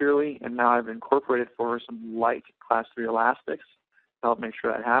overjet anteriorly, and now I've incorporated for her some light class 3 elastics to help make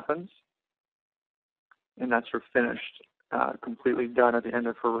sure that happens. And that's her finished, completely done at the end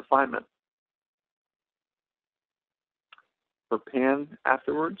of her refinement. Her pan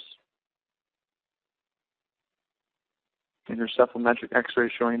afterwards, and her cephalometric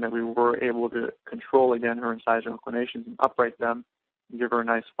x-ray showing that we were able to control, again, her incisor inclinations and upright them and give her a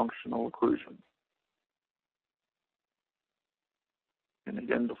nice functional occlusion. And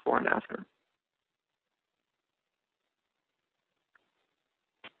again, before and after.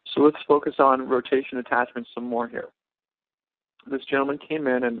 So let's focus on rotation attachments some more here. This gentleman came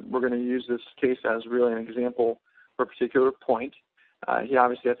in, and we're going to use this case as really an example for a particular point. He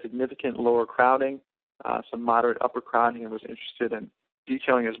obviously had significant lower crowding, some moderate upper crowding, and was interested in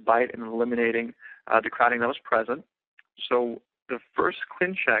detailing his bite and eliminating the crowding that was present. So the first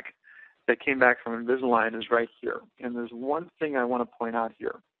ClinCheck that came back from Invisalign is right here. And there's one thing I want to point out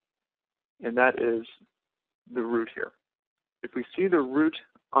here, and that is the root here. If we see the root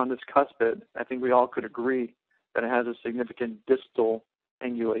on this cuspid, I think we all could agree that it has a significant distal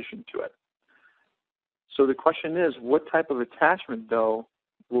angulation to it. So the question is, what type of attachment, though,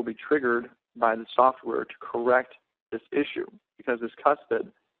 will be triggered by the software to correct this issue? Because this cuspid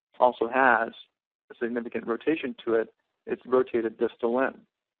also has a significant rotation to it. It's rotated distal in.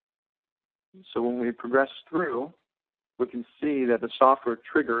 So when we progress through, we can see that the software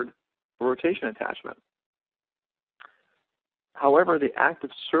triggered a rotation attachment. However, the active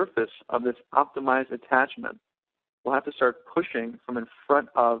surface of this optimized attachment will have to start pushing from in front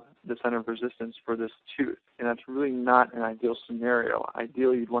of the center of resistance for this tooth. And that's really not an ideal scenario.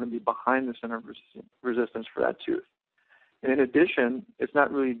 Ideally, you'd want to be behind the center of resistance for that tooth. And in addition, it's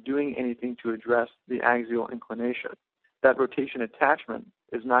not really doing anything to address the axial inclination. That rotation attachment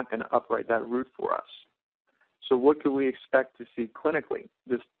is not going to upright that root for us. So what can we expect to see clinically?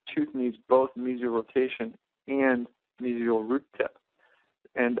 This tooth needs both mesial rotation and mesial root tip.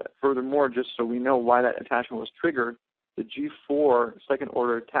 And furthermore, just so we know why that attachment was triggered, the G4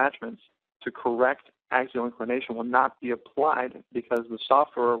 second-order attachments to correct axial inclination will not be applied because the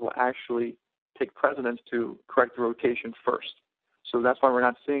software will actually take precedence to correct the rotation first. So that's why we're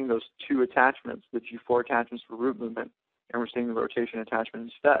not seeing those two attachments, the G4 attachments for root movement, and we're seeing the rotation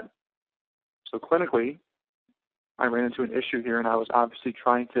attachment instead. So clinically, I ran into an issue here, and I was obviously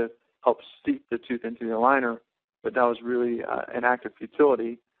trying to help seat the tooth into the aligner, but that was really an act of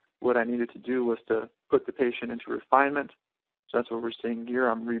futility. What I needed to do was to put the patient into refinement. So that's what we're seeing here.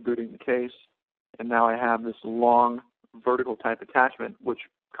 I'm rebooting the case, and now I have this long vertical type attachment, which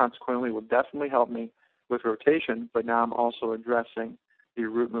consequently will definitely help me with rotation, but now I'm also addressing the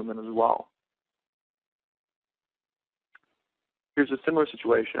root movement as well. Here's a similar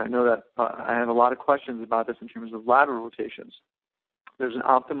situation. I know that I have a lot of questions about this in terms of lateral rotations. There's an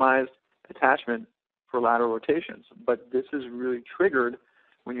optimized attachment for lateral rotations, but this is really triggered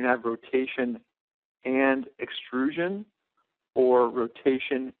when you have rotation and extrusion or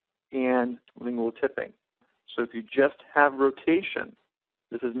rotation and lingual tipping. So if you just have rotation,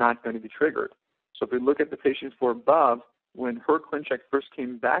 this is not going to be triggered. So if we look at the patient for above, when her ClinCheck first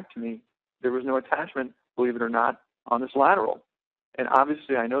came back to me, there was no attachment, believe it or not, on this lateral. And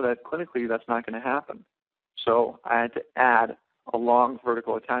obviously I know that clinically that's not going to happen. So I had to add a long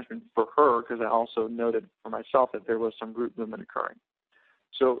vertical attachment for her because I also noted for myself that there was some root movement occurring.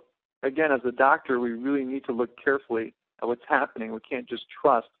 So again, as a doctor, we really need to look carefully at what's happening. We can't just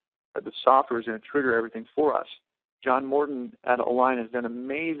trust that the software is going to trigger everything for us. John Morton at Align has done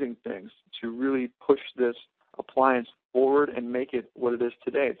amazing things to really push this appliance forward and make it what it is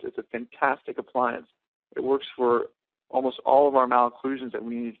today. It's a fantastic appliance. It works for almost all of our malocclusions that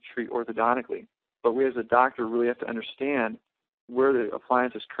we need to treat orthodontically. But we as a doctor really have to understand where the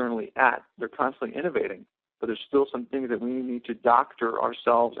appliance is currently at. They're constantly innovating, but there's still some things that we need to doctor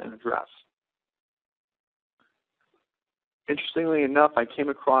ourselves and address. Interestingly enough, I came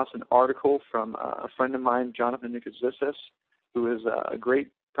across an article from a friend of mine, Jonathan Nikozis, who is a great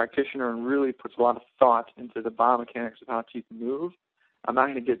practitioner and really puts a lot of thought into the biomechanics of how teeth move. I'm not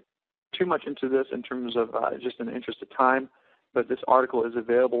going to get too much into this in terms of just in the interest of time, but this article is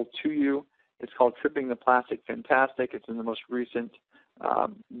available to you. It's called Tripping the Plastic Fantastic. It's in the most recent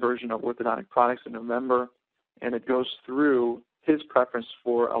version of Orthodontic Products in November, and it goes through his preference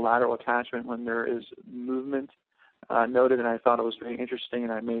for a lateral attachment when there is movement noted, and I thought it was very interesting,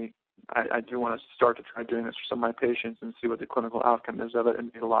 and I do want to start to try doing this for some of my patients and see what the clinical outcome is of it, and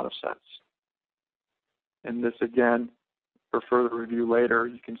it made a lot of sense. And this, again, for further review later,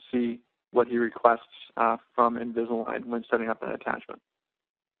 you can see what he requests from Invisalign when setting up an attachment.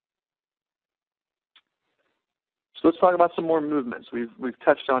 So let's talk about some more movements. We've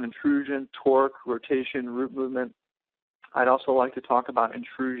touched on intrusion, torque, rotation, root movement. I'd also like to talk about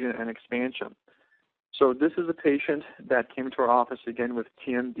intrusion and expansion. So this is a patient that came to our office again with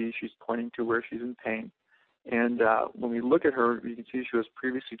TMD. She's pointing to where she's in pain. And when we look at her, you can see she was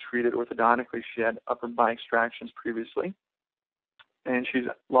previously treated orthodontically. She had upper bite extractions previously. And she's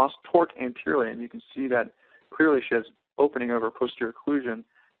lost torque anteriorly, and you can see that clearly she has opening over posterior occlusion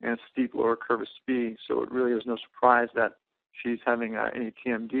and a steep lower curvus B. So it really is no surprise that she's having any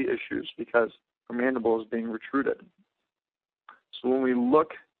TMD issues because her mandible is being retruded. So when we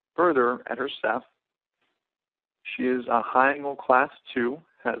look further at her Ceph, she is a high angle class 2,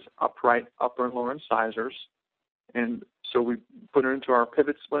 has upright upper and lower incisors, and so we put her into our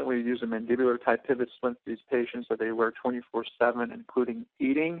pivot splint. We use a mandibular type pivot splint for these patients that they wear 24/7, including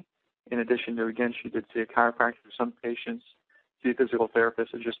eating. In addition to, again, she did see a chiropractor for some patients, see a physical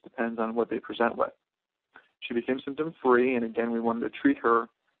therapist. It just depends on what they present with. She became symptom-free, and again, we wanted to treat her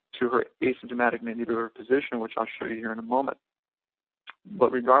to her asymptomatic mandibular position, which I'll show you here in a moment.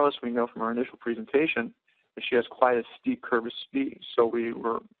 But regardless, we know from our initial presentation that she has quite a steep curvus V. So we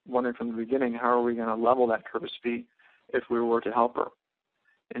were wondering from the beginning, how are we going to level that curvus V if we were to help her?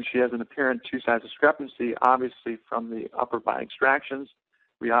 And she has an apparent two-size discrepancy, obviously from the upper bite extractions.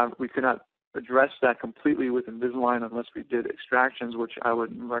 We could not address that completely with Invisalign unless we did extractions, which I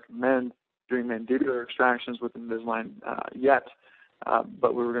wouldn't recommend doing mandibular extractions with Invisalign yet.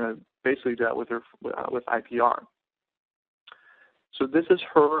 But we were going to basically do that with her with IPR. So this is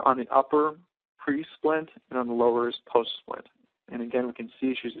her on the upper pre-splint, and on the lower is post-splint. And again, we can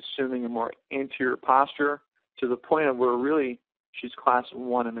see she's assuming a more anterior posture to the point of where really she's class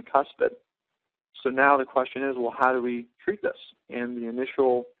 1 in the cuspid. So now the question is, well, how do we treat this? And the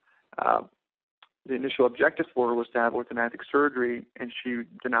initial objective for her was to have orthodontic surgery, and she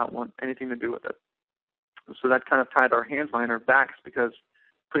did not want anything to do with it. So that kind of tied our hands behind our backs, because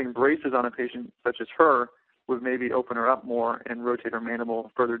putting braces on a patient such as her would maybe open her up more and rotate her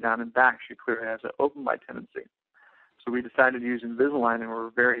mandible further down and back. She clearly has an open bite tendency. So we decided to use Invisalign, and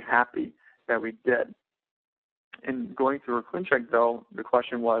we're very happy that we did. In going through her ClinCheck, though, the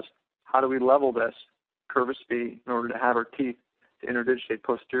question was, how do we level this Curvus B in order to have her teeth to interdigitate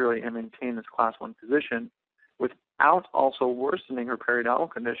posteriorly and maintain this class 1 position without also worsening her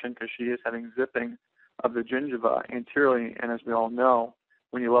periodontal condition, because she is having zipping of the gingiva anteriorly, and as we all know,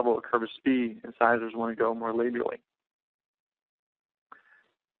 when you level a Curvus B, incisors want to go more labially.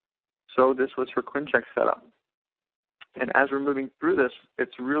 So this was her ClinCheck setup. And as we're moving through this,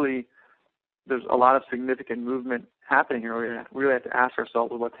 it's really, there's a lot of significant movement happening here. We really have to ask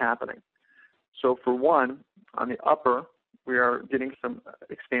ourselves what's happening. So for one, on the upper, we are getting some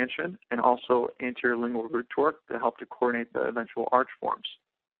expansion and also anterior lingual root torque to help to coordinate the eventual arch forms.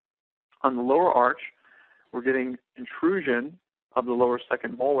 On the lower arch, we're getting intrusion of the lower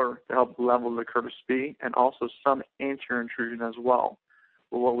second molar to help level the Curvus B, and also some anterior intrusion as well.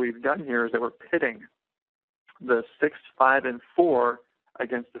 But what we've done here is that we're pitting the 6, 5, and 4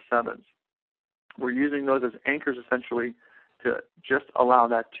 against the 7s. We're using those as anchors essentially to just allow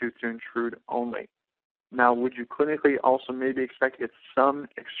that tooth to intrude only. Now, would you clinically also maybe expect to get some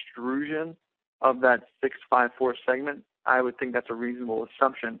extrusion of that 6, 5, 4 segment? I would think that's a reasonable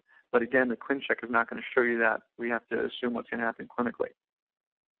assumption. But again, the ClinCheck is not going to show you that. We have to assume what's going to happen clinically.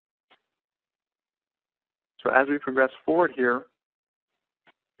 So as we progress forward here,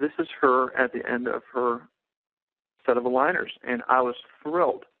 this is her at the end of her set of aligners, and I was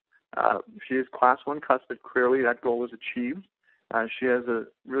thrilled. She is class 1 cuspid. Clearly, that goal was achieved. She has a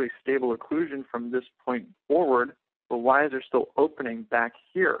really stable occlusion from this point forward, but why is there still opening back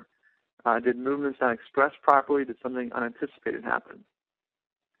here? Did movements not express properly? Did something unanticipated happen?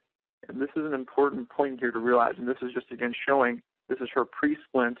 And this is an important point here to realize, and this is just, again, showing this is her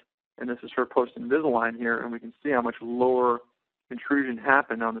pre-splint, and this is her post-Invisalign here, and we can see how much lower intrusion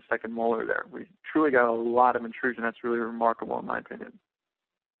happened on the second molar there. We truly got a lot of intrusion. That's really remarkable in my opinion.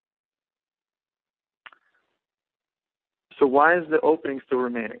 So why is the opening still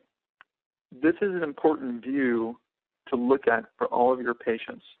remaining? This is an important view to look at for all of your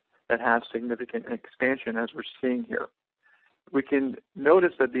patients that have significant expansion, as we're seeing here. We can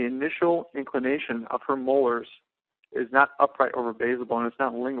notice that the initial inclination of her molars is not upright over basal, and it's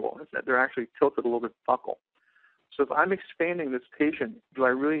not lingual. It's that they're actually tilted a little bit buccal. So if I'm expanding this patient, do I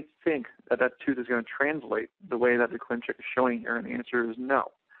really think that that tooth is going to translate the way that the ClinCheck is showing here? And the answer is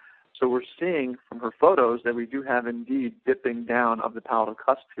no. So we're seeing from her photos that we do have indeed dipping down of the palatal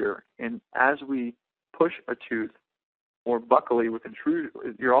cusp here. And as we push a tooth more buccally with intrusion,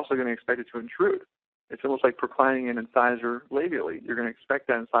 you're also going to expect it to intrude. It's almost like proclining an incisor labially. You're going to expect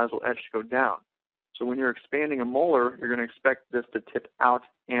that incisal edge to go down. So when you're expanding a molar, you're going to expect this to tip out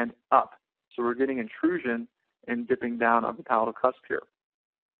and up. So we're getting intrusion and dipping down of the palatal cusp here.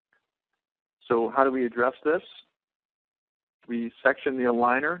 So how do we address this? We section the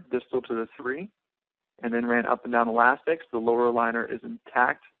aligner distal to the 3 and then ran up and down elastics. The lower aligner is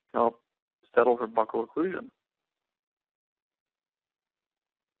intact to help settle her buccal occlusion.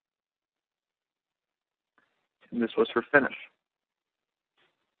 And this was her finish.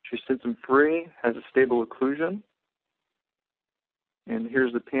 She's symptom-free, has a stable occlusion. And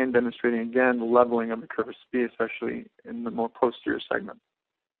here's the pan demonstrating again the leveling of the Curvus B, especially in the more posterior segment.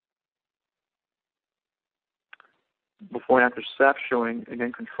 Before and after Ceph showing,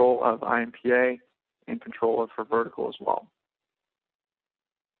 again, control of IMPA and control of her vertical as well.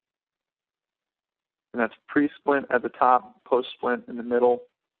 And that's pre-splint at the top, post-splint in the middle,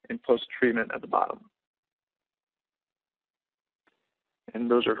 and post-treatment at the bottom. And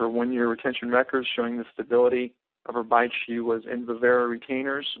those are her 1-year retention records showing the stability of her bite. She was in Vivera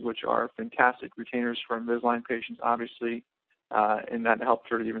retainers, which are fantastic retainers for Invisalign patients, obviously, and that helped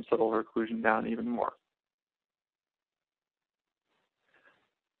her to even settle her occlusion down even more.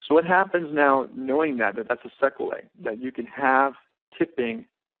 So what happens now, knowing that that's a sequelae, that you can have tipping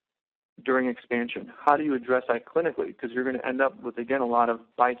during expansion? How do you address that clinically? Because you're going to end up with, again, a lot of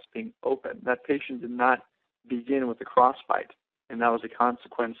bites being open. That patient did not begin with a cross bite, and that was a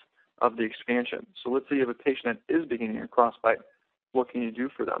consequence of the expansion. So let's say you have a patient that is beginning a cross bite. What can you do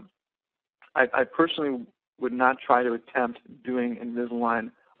for them? I personally would not try to attempt doing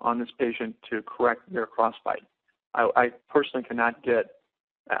Invisalign on this patient to correct their cross bite. I personally cannot get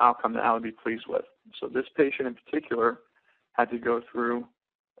an outcome that I would be pleased with. So this patient in particular had to go through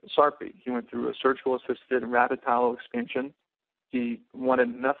SARPI. He went through a surgical assisted rapid palatal expansion. He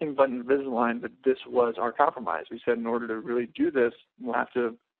wanted nothing but Invisalign, but this was our compromise. We said in order to really do this, we'll have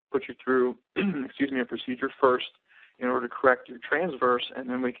to put you through, a procedure first in order to correct your transverse, and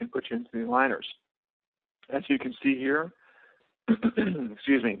then we can put you into the aligners. As you can see here,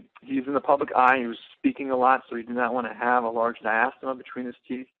 he's in the public eye. He was speaking a lot, so he did not want to have a large diastema between his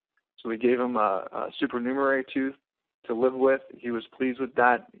teeth. So we gave him a supernumerary tooth to live with. He was pleased with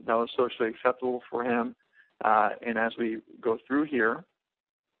that. That was socially acceptable for him. And as we go through here,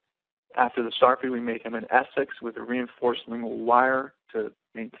 after the SARPI, we made him an Essex with a reinforced lingual wire to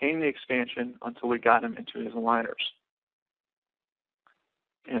maintain the expansion until we got him into his aligners.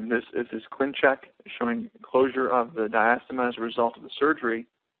 And this is his ClinCheck showing closure of the diastema as a result of the surgery.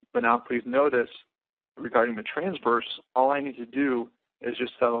 But now please notice, regarding the transverse, all I need to do is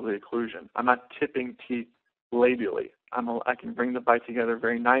just settle the occlusion. I'm not tipping teeth labially. I can bring the bite together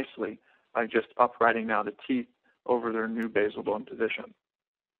very nicely by just uprighting now the teeth over their new basal bone position.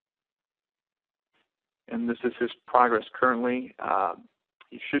 And this is his progress currently.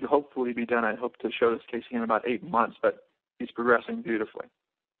 He should hopefully be done. I hope to show this case in about 8 months, but he's progressing beautifully.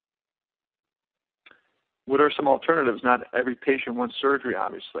 What are some alternatives? Not every patient wants surgery,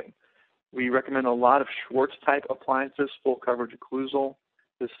 obviously. We recommend a lot of Schwartz-type appliances, full coverage occlusal.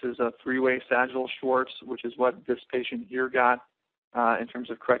 This is a 3-way sagittal Schwartz, which is what this patient here got in terms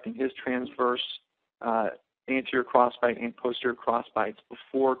of correcting his transverse anterior crossbite and posterior crossbites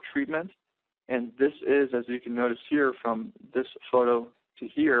before treatment. And this is, as you can notice here from this photo to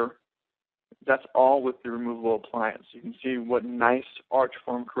here, that's all with the removable appliance. You can see what nice arch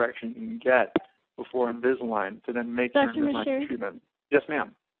form correction you can get before Invisalign to then make your Invisalign treatment. Yes,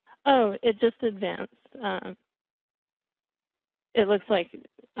 ma'am. Oh, it just advanced. It looks like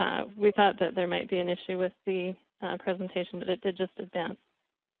we thought that there might be an issue with the presentation, but it did just advance.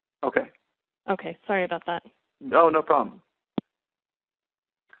 Okay. Okay, sorry about that. No problem.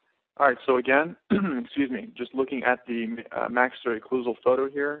 All right, so again, just looking at the maxillary occlusal photo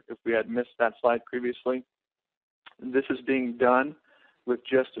here, if we had missed that slide previously, this is being done with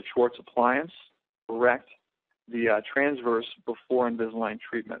just a Schwartz appliance, correct the transverse before Invisalign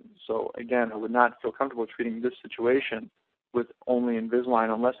treatment. So again, I would not feel comfortable treating this situation with only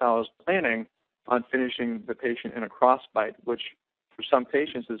Invisalign unless I was planning on finishing the patient in a crossbite, which for some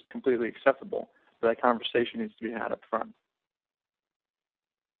patients is completely acceptable. But that conversation needs to be had up front.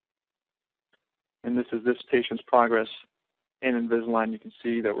 And this is this patient's progress in Invisalign. You can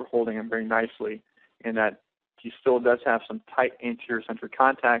see that we're holding him very nicely and that he still does have some tight anterior centric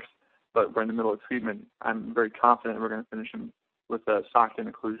contacts, but we're in the middle of treatment. I'm very confident we're going to finish him with a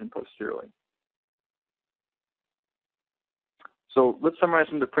socked-in occlusion posteriorly. So let's summarize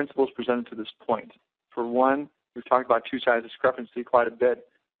some of the principles presented to this point. For one, we've talked about two-size discrepancy quite a bit,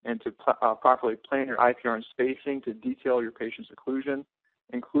 and to properly plan your IPR and spacing to detail your patient's occlusion,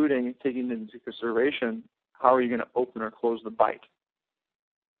 including taking into consideration how are you going to open or close the bite.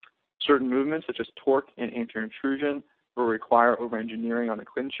 Certain movements, such as torque and anterior intrusion, will require over-engineering on the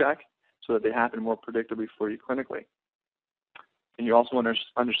ClinCheck so that they happen more predictably for you clinically. And you also want to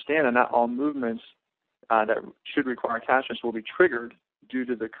understand that not all movements that should require attachments will be triggered due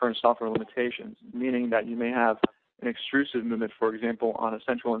to the current software limitations, meaning that you may have an extrusive movement, for example, on a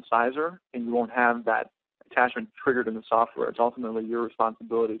central incisor, and you won't have that attachment triggered in the software. It's ultimately your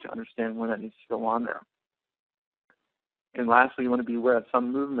responsibility to understand when that needs to go on there. And lastly, you want to be aware that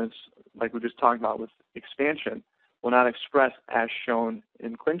some movements, like we just talked about with expansion, will not express as shown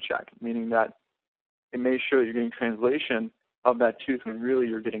in ClinCheck, meaning that it may show you're getting translation of that tooth when really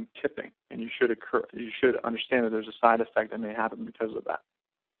you're getting tipping, and you should understand that there's a side effect that may happen because of that.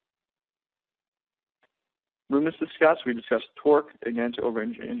 Movements discussed, we discussed torque, again, to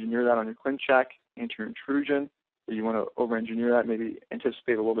over-engineer that on your ClinCheck, anterior intrusion, so you want to over-engineer that, maybe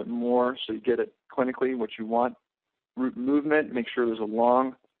anticipate a little bit more so you get it clinically what you want. Root movement, make sure there's a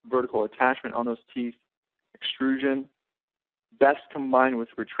long vertical attachment on those teeth. Extrusion, best combined with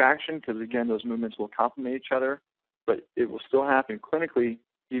retraction, because again, those movements will complement each other, but it will still happen clinically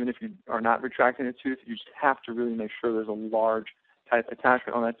even if you are not retracting the tooth. You just have to really make sure there's a large type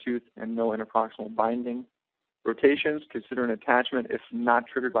attachment on that tooth and no interproximal binding. Rotations, consider an attachment if not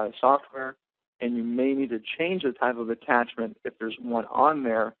triggered by the software, and you may need to change the type of attachment if there's one on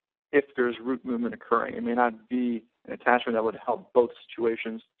there if there's root movement occurring. It may not be an attachment that would help both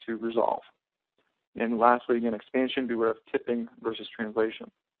situations to resolve. And lastly, again, expansion, beware of tipping versus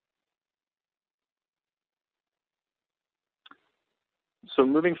translation. So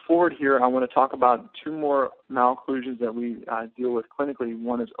moving forward here, I want to talk about two more malocclusions that we deal with clinically.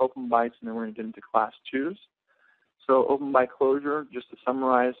 One is open bites, and then we're going to get into class 2s. So open bite closure, just to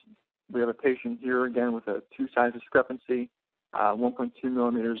summarize, we have a patient here, again, with a two-size discrepancy, 1.2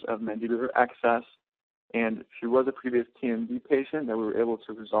 millimeters of mandibular excess. And she was a previous TMD patient that we were able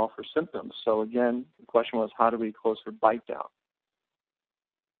to resolve her symptoms. So again, the question was, how do we close her bite down?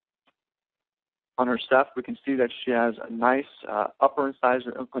 On her Ceph, we can see that she has a nice upper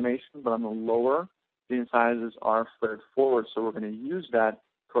incisor inclination, but on the lower, the incisors are flared forward. So we're going to use that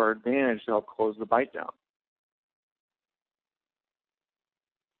to our advantage to help close the bite down.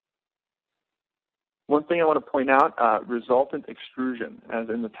 One thing I want to point out, resultant extrusion, as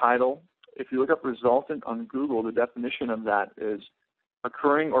in the title. If you look up resultant on Google, the definition of that is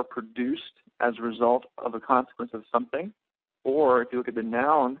occurring or produced as a result of a consequence of something. Or if you look at the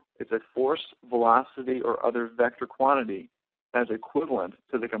noun, it's a force, velocity, or other vector quantity that is equivalent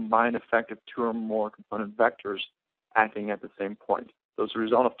to the combined effect of two or more component vectors acting at the same point. So it's a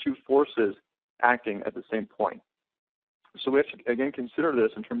result of two forces acting at the same point. So we have to, again, consider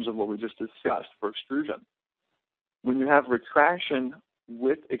this in terms of what we just discussed for extrusion. When you have retraction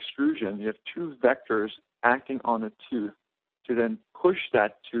with extrusion, you have two vectors acting on the tooth to then push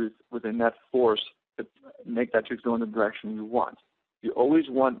that tooth with a net force to make that tooth go in the direction you want. You always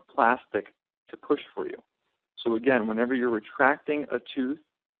want plastic to push for you. So again, whenever you're retracting a tooth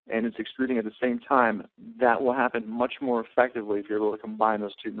and it's extruding at the same time, that will happen much more effectively if you're able to combine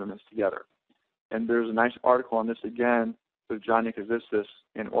those two movements together. And there's a nice article on this again with John Nikozistis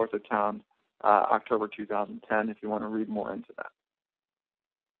in Orthotown, October 2010, if you want to read more into that.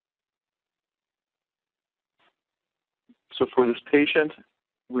 So for this patient,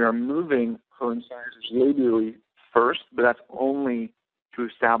 we are moving her incisors labially first, but that's only to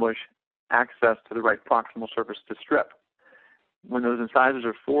establish access to the right proximal surface to strip. When those incisors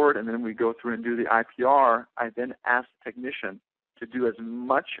are forward and then we go through and do the IPR, I then ask the technician to do as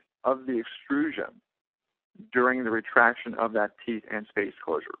much of the extrusion during the retraction of that teeth and space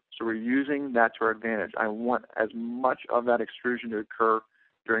closure. So we're using that to our advantage. I want as much of that extrusion to occur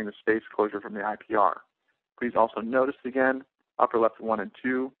during the space closure from the IPR. Please also notice again, upper left 1 and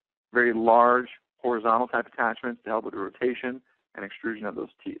 2, very large horizontal type attachments to help with the rotation and extrusion of those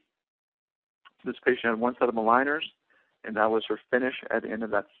teeth. This patient had one set of aligners, and that was her finish at the end of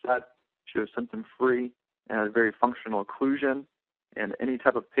that set. She was symptom-free and had a very functional occlusion. And any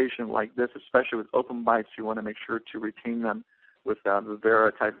type of patient like this, especially with open bites, you want to make sure to retain them with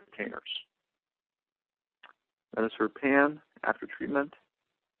Vivera type retainers. That is her pan after treatment,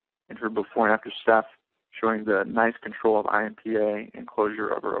 and her before and after Ceph, showing the nice control of IMPA and closure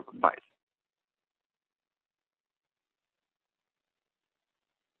of her open bite.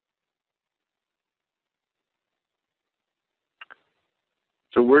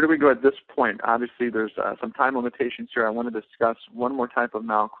 So where do we go at this point? Obviously, there's some time limitations here. I want to discuss one more type of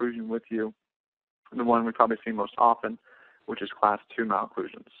malocclusion with you, the one we probably see most often, which is Class 2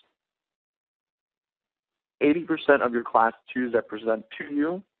 malocclusions. 80% of your Class 2s that present to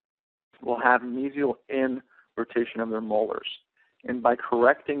you will have mesial in rotation of their molars. And by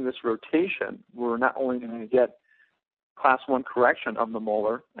correcting this rotation, we're not only going to get Class 1 correction of the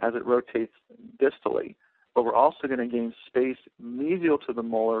molar as it rotates distally, but we're also going to gain space mesial to the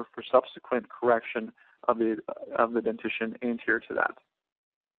molar for subsequent correction of the dentition anterior to that.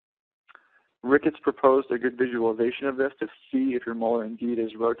 Ricketts proposed a good visualization of this to see if your molar indeed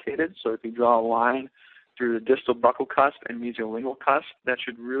is rotated. So if you draw a line through the distal buccal cusp and mesiolingual cusp, that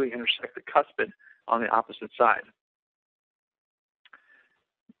should really intersect the cuspid on the opposite side.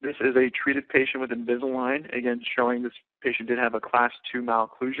 This is a treated patient with Invisalign, again showing this patient did have a Class 2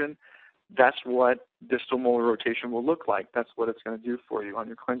 malocclusion. That's what distal molar rotation will look like. That's what it's going to do for you on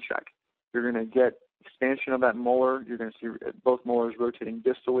your ClinCheck. You're going to get expansion of that molar. You're going to see both molars rotating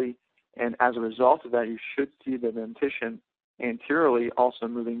distally. And as a result of that, you should see the dentition anteriorly also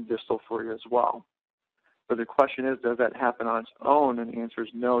moving distal for you as well. But the question is, does that happen on its own? And the answer is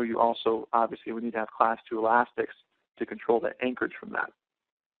no. You also obviously would need to have Class 2 elastics to control the anchorage from that.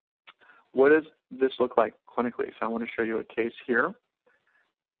 What does this look like clinically? So I want to show you a case here.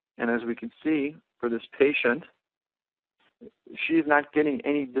 And as we can see, for this patient, she is not getting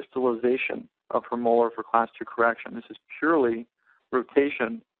any distalization of her molar for Class 2 correction. This is purely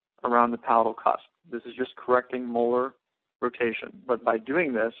rotation around the palatal cusp. This is just correcting molar rotation. But by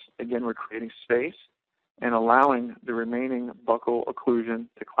doing this, again, we're creating space and allowing the remaining buccal occlusion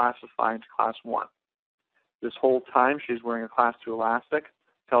to classify into Class 1. This whole time, she's wearing a Class 2 elastic to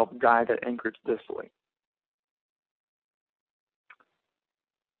help guide that anchorage distally.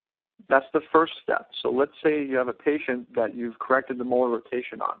 That's the first step. So let's say you have a patient that you've corrected the molar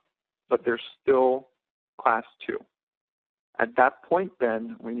rotation on, but they're still Class 2. At that point,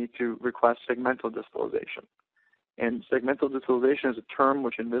 then, we need to request segmental distalization. And segmental distalization is a term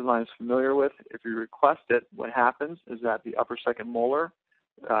which Invisalign is familiar with. If you request it, what happens is that the upper second molar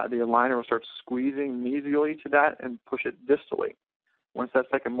the aligner will start squeezing mesially to that and push it distally. Once that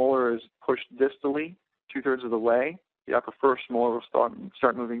second molar is pushed distally 2/3 of the way, the upper first molar will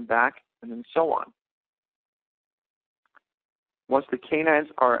start moving back, and then so on. Once the canines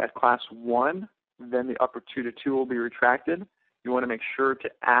are at class 1, then the upper 2 to 2 will be retracted. You want to make sure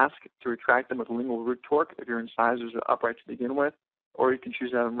to ask to retract them with lingual root torque if your incisors are upright to begin with, or you can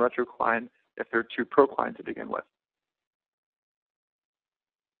choose to have them retrocline if they're too procline to begin with.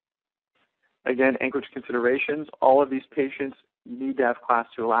 Again, anchorage considerations. All of these patients need to have class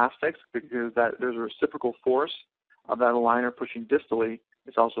 2 elastics because there's a reciprocal force of that aligner pushing distally.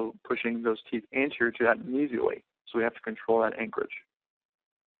 It's also pushing those teeth anterior to that mesially. So we have to control that anchorage.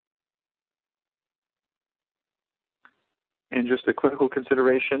 And just a clinical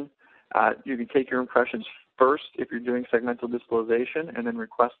consideration, you can take your impressions first if you're doing segmental distalization and then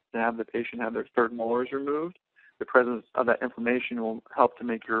request to have the patient have their third molars removed. The presence of that inflammation will help to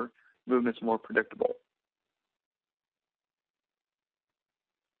make your movements more predictable.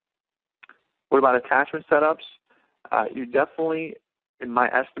 What about attachment setups? You definitely, in my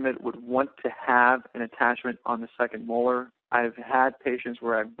estimate, would want to have an attachment on the second molar. I've had patients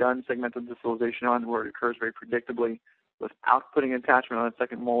where I've done segmental distalization on where it occurs very predictably without putting an attachment on the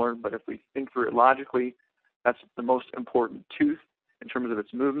second molar, but if we think through it logically, that's the most important tooth in terms of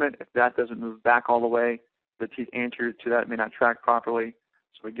its movement. If that doesn't move back all the way, the teeth anterior to that may not track properly.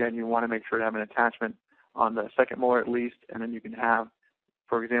 So again, you want to make sure to have an attachment on the second molar at least, and then you can have,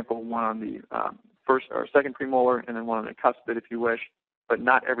 for example, one on the first or second premolar and then one on the cuspid if you wish, but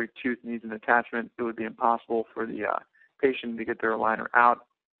not every tooth needs an attachment. It would be impossible for the patient to get their aligner out.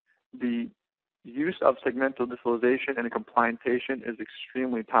 The use of segmental distalization in a compliant patient is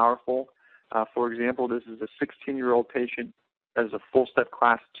extremely powerful. For example, this is a 16-year-old patient that is a full step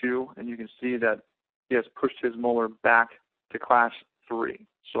class 2, and you can see that he has pushed his molar back to class 3.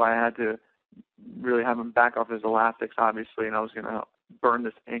 So I had to really have him back off his elastics, obviously, and I was going to burn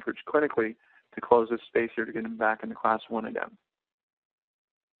this anchorage clinically to close this space here to get him back into class 1 again.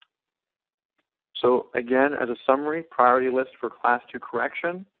 So again, as a summary, priority list for class 2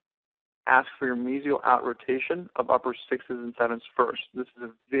 correction. Ask for your mesial out rotation of upper 6s and 7s first. This is a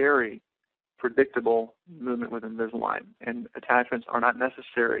very predictable movement with Invisalign, and attachments are not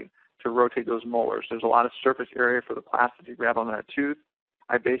necessary to rotate those molars. There's a lot of surface area for the plastic to grab on that tooth.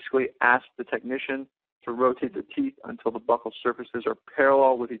 I basically ask the technician to rotate the teeth until the buccal surfaces are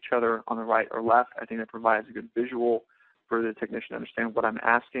parallel with each other on the right or left. I think that provides a good visual for the technician to understand what I'm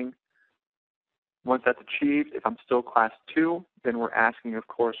asking. Once that's achieved, if I'm still class 2, then we're asking, of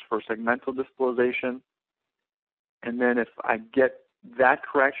course, for segmental distalization. And then if I get that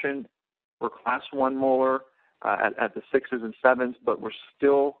correction, we're class 1 molar at the 6s and 7s, but we're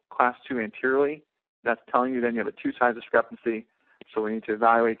still class 2 anteriorly. That's telling you then you have a 2-size discrepancy. So we need to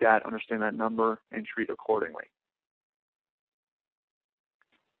evaluate that, understand that number, and treat accordingly.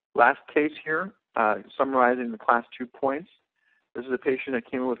 Last case here, summarizing the class 2 points. This is a patient that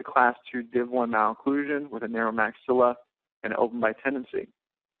came in with a class 2 Div 1 malocclusion with a narrow maxilla and an open bite tendency.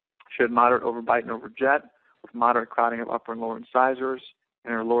 She had moderate overbite and overjet with moderate crowding of upper and lower incisors,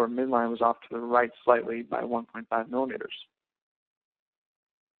 and her lower midline was off to the right slightly by 1.5 millimeters.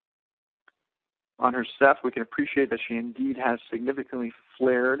 On her ceph, we can appreciate that she indeed has significantly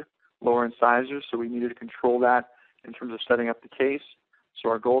flared lower incisors, so we needed to control that in terms of setting up the case. So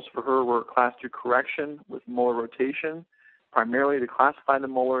our goals for her were class 2 correction with molar rotation, primarily to classify the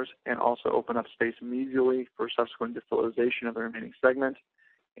molars and also open up space mesially for subsequent distalization of the remaining segment,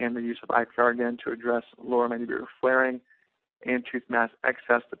 and the use of IPR again to address lower mandibular flaring and tooth mass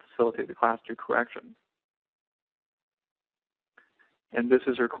excess to facilitate the class 2 correction. And this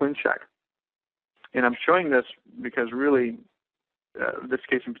is her ClinCheck. And I'm showing this because really, this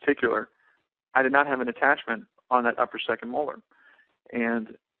case in particular, I did not have an attachment on that upper second molar.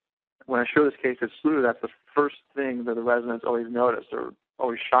 And when I show this case at SLU, that's the first thing that the residents always notice or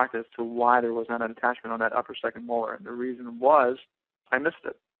always shocked as to why there was not an attachment on that upper second molar. And the reason was I missed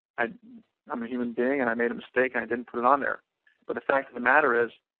it. I'm a human being and I made a mistake and I didn't put it on there. But the fact of the matter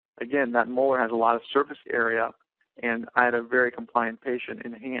is, again, that molar has a lot of surface area and I had a very compliant patient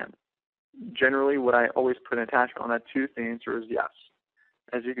in hand. Generally, would I always put an attachment on that tooth? The answer is yes.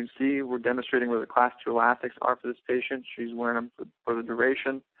 As you can see, we're demonstrating where the class 2 elastics are for this patient. She's wearing them for the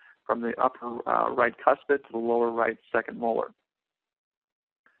duration from the upper right cuspid to the lower right second molar.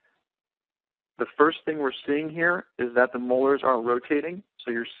 The first thing we're seeing here is that the molars are rotating.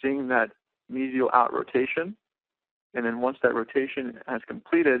 So you're seeing that mesial out rotation. And then once that rotation has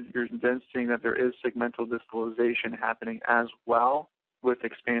completed, you're then seeing that there is segmental distalization happening as well with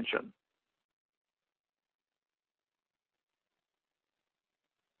expansion.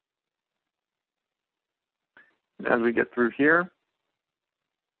 As we get through here,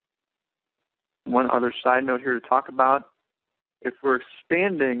 one other side note here to talk about. If we're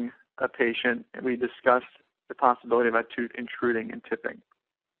expanding a patient, we discussed the possibility of a tooth intruding and tipping.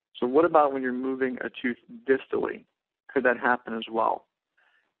 So what about when you're moving a tooth distally? Could that happen as well?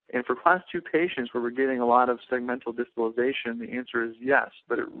 And for class 2 patients where we're getting a lot of segmental distalization, the answer is yes,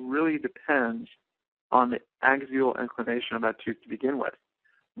 but it really depends on the axial inclination of that tooth to begin with.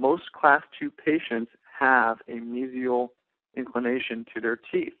 Most class 2 patients have a mesial inclination to their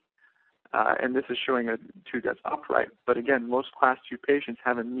teeth. And this is showing a tooth that's upright. But again, most class 2 patients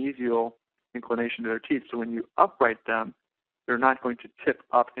have a mesial inclination to their teeth. So when you upright them, they're not going to tip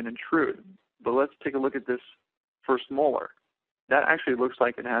up and intrude. But let's take a look at this first molar. That actually looks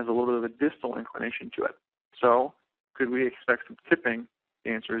like it has a little bit of a distal inclination to it. So could we expect some tipping?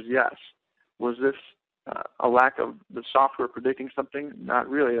 The answer is yes. Was this a lack of the software predicting something? Not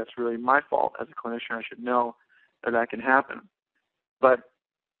really. That's really my fault. As a clinician, I should know that that can happen. But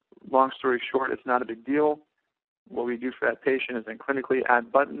long story short, it's not a big deal. What we do for that patient is then clinically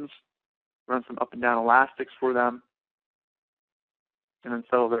add buttons, run some up and down elastics for them, and then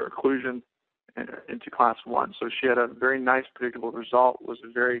settle their occlusion into class 1. So she had a very nice, predictable result, was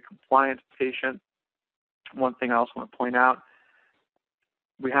a very compliant patient. One thing I also want to point out,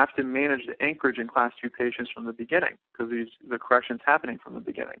 we have to manage the anchorage in class 2 patients from the beginning because the correction's happening from the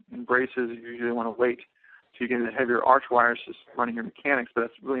beginning. In braces, you usually want to wait till you get into heavier arch wires to running your mechanics, but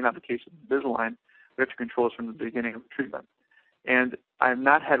that's really not the case with Invisalign. We have to control this from the beginning of treatment. And I have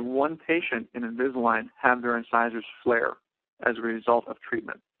not had one patient in Invisalign have their incisors flare as a result of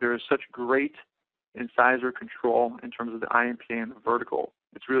treatment. There is such great incisor control in terms of the IMPA and the vertical.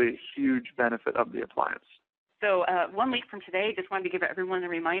 It's really a huge benefit of the appliance. So 1 week from today, just wanted to give everyone a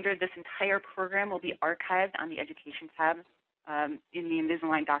reminder, this entire program will be archived on the Education tab in the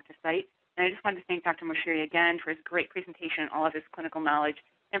Invisalign Doctor site. And I just wanted to thank Dr. Moshiri again for his great presentation and all of his clinical knowledge,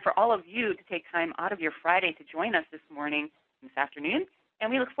 and for all of you to take time out of your Friday to join us this morning and this afternoon. And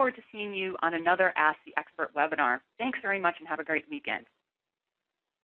we look forward to seeing you on another Ask the Expert webinar. Thanks very much and have a great weekend.